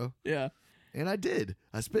game, bro. Yeah. And I did.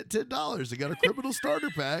 I spent $10. I got a criminal starter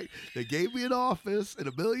pack. They gave me an office and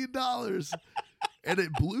 $1 million. And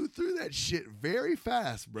it blew through that shit very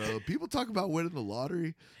fast, bro. People talk about winning the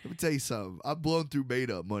lottery. Let me tell you something. I've blown through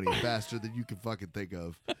made-up money faster than you can fucking think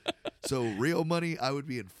of. So real money, I would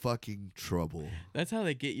be in fucking trouble. That's how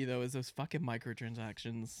they get you, though, is those fucking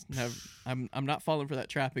microtransactions. I'm not falling for that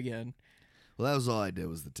trap again. Well, that was all I did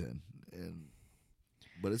was the 10.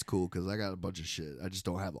 But it's cool because I got a bunch of shit. I just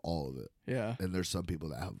don't have all of it. Yeah. And there's some people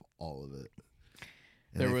that have all of it.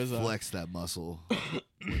 And There they was flex that muscle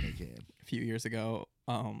when they can. A few years ago,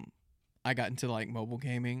 I got into like mobile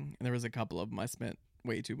gaming, and there was a couple of them I spent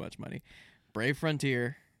way too much money. Brave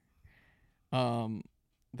Frontier,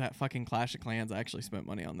 that fucking Clash of Clans, I actually spent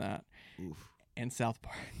money on that. Oof. And South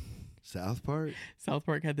Park. South Park? South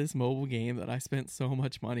Park had this mobile game that I spent so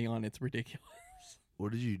much money on, it's ridiculous.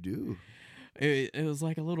 What did you do? It was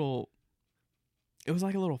like a little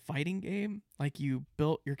fighting game. Like, you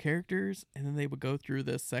built your characters and then they would go through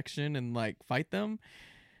this section and like fight them.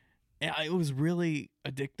 And it was really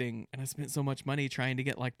addicting, and I spent so much money trying to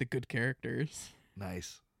get like the good characters.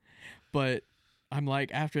 Nice. But I'm like,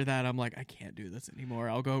 after that, I'm like, I can't do this anymore.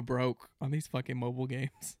 I'll go broke on these fucking mobile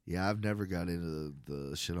games. Yeah, I've never got into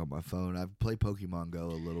the shit on my phone. I've played Pokemon Go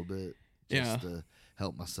a little bit just to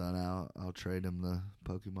help my son out. I'll trade him the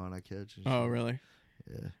Pokemon I catch. And Oh, shit. really?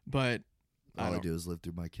 Yeah. But All I do is live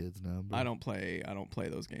through my kids now, bro. I don't play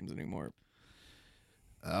those games anymore.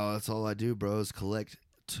 Oh, that's all I do, bro, is collect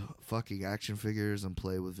fucking action figures and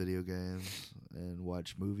play with video games and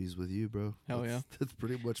watch movies with you, bro. Hell yeah. That's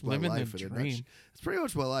pretty much my Living life the in a dream. nutshell. It's pretty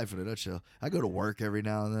much my life in a nutshell. I go to work every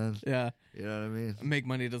now and then. Yeah. You know what I mean? Make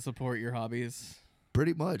money to support your hobbies.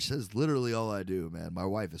 Pretty much. That's literally all I do, man. My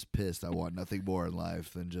wife is pissed. I want nothing more in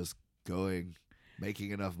life than just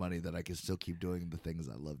making enough money that I can still keep doing the things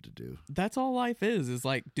I love to do. That's all life is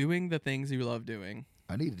like doing the things you love doing.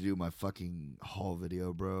 I need to do my fucking haul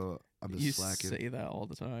video, bro. I've been You slacking. say that all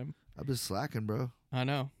the time. I've been slacking, bro. I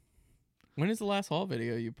know. When is the last haul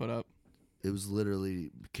video you put up? It was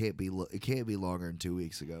literally it can't be longer than 2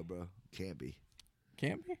 weeks ago, bro. Can't be.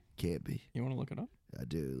 Can't be? Can't be. You want to look it up? I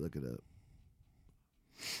do. Look it up.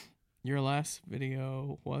 Your last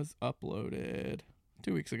video was uploaded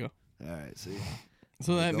 2 weeks ago. All right, see.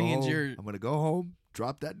 So that means I'm gonna go home,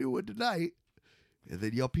 drop that new one tonight, and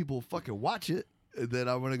then y'all people fucking watch it, and then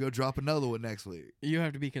I'm gonna go drop another one next week. you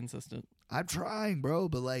have to be consistent. I'm trying, bro,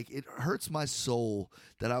 but like it hurts my soul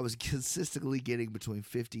that I was consistently getting between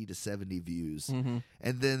 50 to 70 views. Mm-hmm.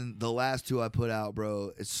 And then the last two I put out,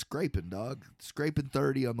 bro, it's scraping, dog. Scraping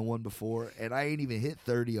 30 on the one before, and I ain't even hit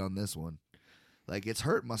 30 on this one. Like, it's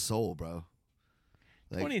hurting my soul, bro.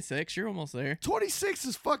 Like, 26, you're almost there. 26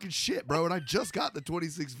 is fucking shit, bro, and I just got the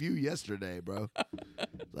 26 view yesterday, bro.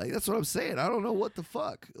 Like, that's what I'm saying. I don't know what the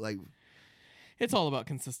fuck. Like, It's all about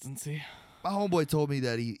consistency. my homeboy told me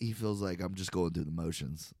that he feels like I'm just going through the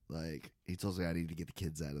motions. Like, he tells me I need to get the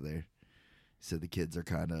kids out of there. He said the kids are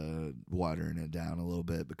kind of watering it down a little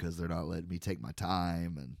bit because they're not letting me take my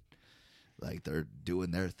time, and like they're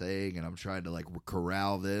doing their thing, and I'm trying to like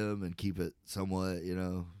corral them and keep it somewhat, you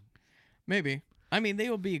know. Maybe. I mean, they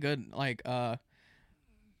will be good. Like, I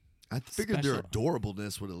figured their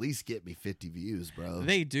adorableness would at least get me 50 views, bro.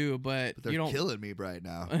 they do, but They're you don't. killing me right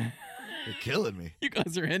now. They're killing me. You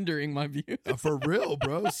guys are hindering my views. For real,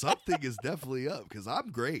 bro. Something is definitely up because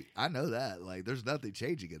I'm great. I know that. Like, there's nothing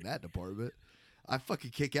changing in that department. I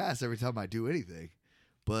fucking kick ass every time I do anything.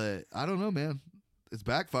 But I don't know, man. It's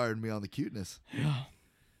backfiring me on the cuteness. Yeah.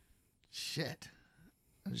 Shit.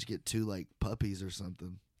 I just get two like puppies or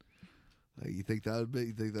something. Like, you think that would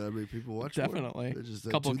make people watch more? Definitely. They're just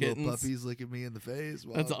Couple two kittens. little puppies licking me in the face.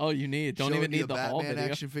 That's all you need. Don't even need the whole Batman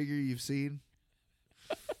video. action figure you've seen.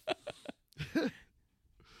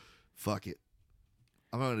 Fuck it.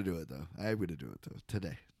 I'm gonna do it though. I'm gonna do it though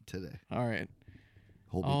today. All right.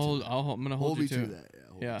 Hold me to that. I'm gonna hold you me to to it. that. Yeah.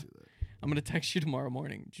 Hold Yeah. me to that. I'm gonna text you tomorrow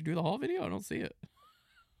morning. Did you do the whole video? I don't see it.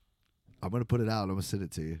 I'm gonna put it out. I'm gonna send it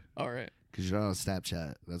to you All right. because you're not on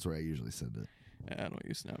Snapchat. That's where I usually send it. Yeah, I don't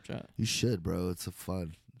use Snapchat. You should, bro. It's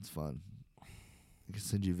fun. It's fun. I can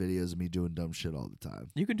send you videos of me doing dumb shit all the time.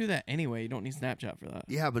 You can do that anyway. You don't need Snapchat for that.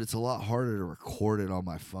 Yeah, but it's a lot harder to record it on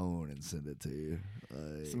my phone and send it to you.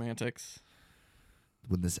 Like, Semantics.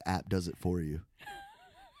 when this app does it for you.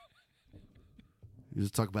 You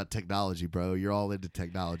just talk about technology, bro. You're all into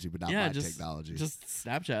technology, but not my technology. Just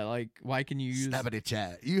Snapchat. Like, why can you use? Snapchat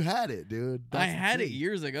chat. You had it, dude. I That's the had it thing.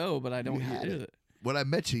 years ago, but I don't had use it. When I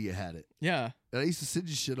met you, you had it. Yeah. And I used to send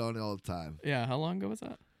you shit on it all the time. Yeah. How long ago was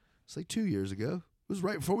that? It's like 2 years ago. It was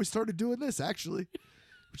right before we started doing this, actually,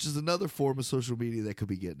 which is another form of social media that could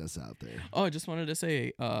be getting us out there. Oh, I just wanted to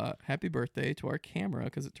say happy birthday to our camera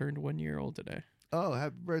because it turned 1 year old today. Oh,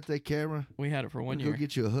 happy birthday, camera. We had it for 1 Go year.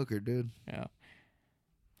 get you a hooker, dude. Yeah.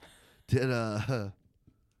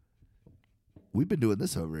 We've been doing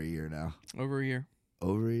this over a year now. Over a year.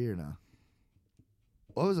 Over a year now.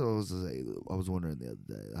 What was I supposed to say? I was wondering the other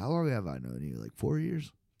day. How long have I known you? Like 4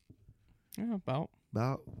 years? Yeah, about.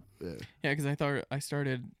 About? Yeah. Yeah,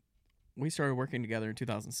 because we started working together in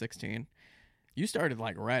 2016. You started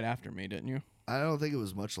like right after me, didn't you? I don't think it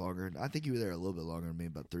was much longer. I think you were there a little bit longer than me,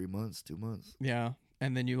 about 3 months, 2 months. Yeah.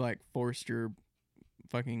 And then you like forced your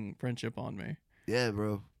fucking friendship on me. Yeah,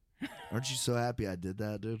 bro. Aren't you so happy I did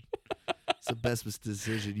that, dude? It's the best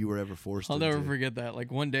decision you were ever forced I'll into. never forget that.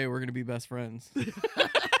 Like one day we're going to be best friends. It's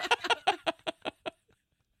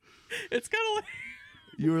kind of like.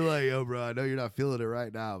 You were like, yo, bro, I know you're not feeling it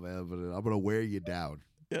right now, man, but I'm going to wear you down.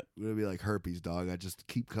 Yeah. I'm going to be like herpes, dog. I just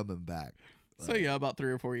keep coming back. So yeah, about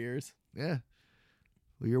 3 or 4 years. Yeah.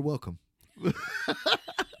 Well, you're welcome.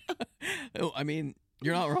 Oh, I mean,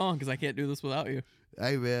 you're not wrong because I can't do this without you.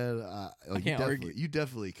 Hey, man. can't argue. You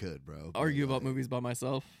definitely could, bro. Argue about movies by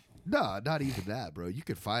myself. No, not even that, bro. You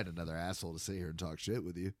could find another asshole to sit here and talk shit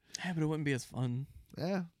with you. Yeah, but it wouldn't be as fun.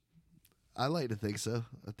 Yeah. I like to think so.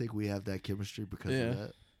 I think we have that chemistry because of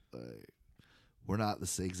that. Like, we're not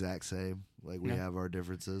the exact same. Like, we have our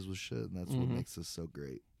differences with shit, and that's what makes us so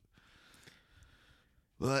great.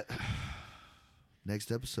 But next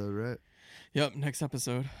episode, right? Yep, next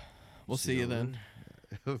episode. We'll see you then.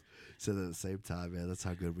 Said at the same time, man. That's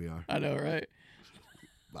how good we are. I know, right?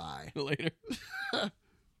 Bye. Later.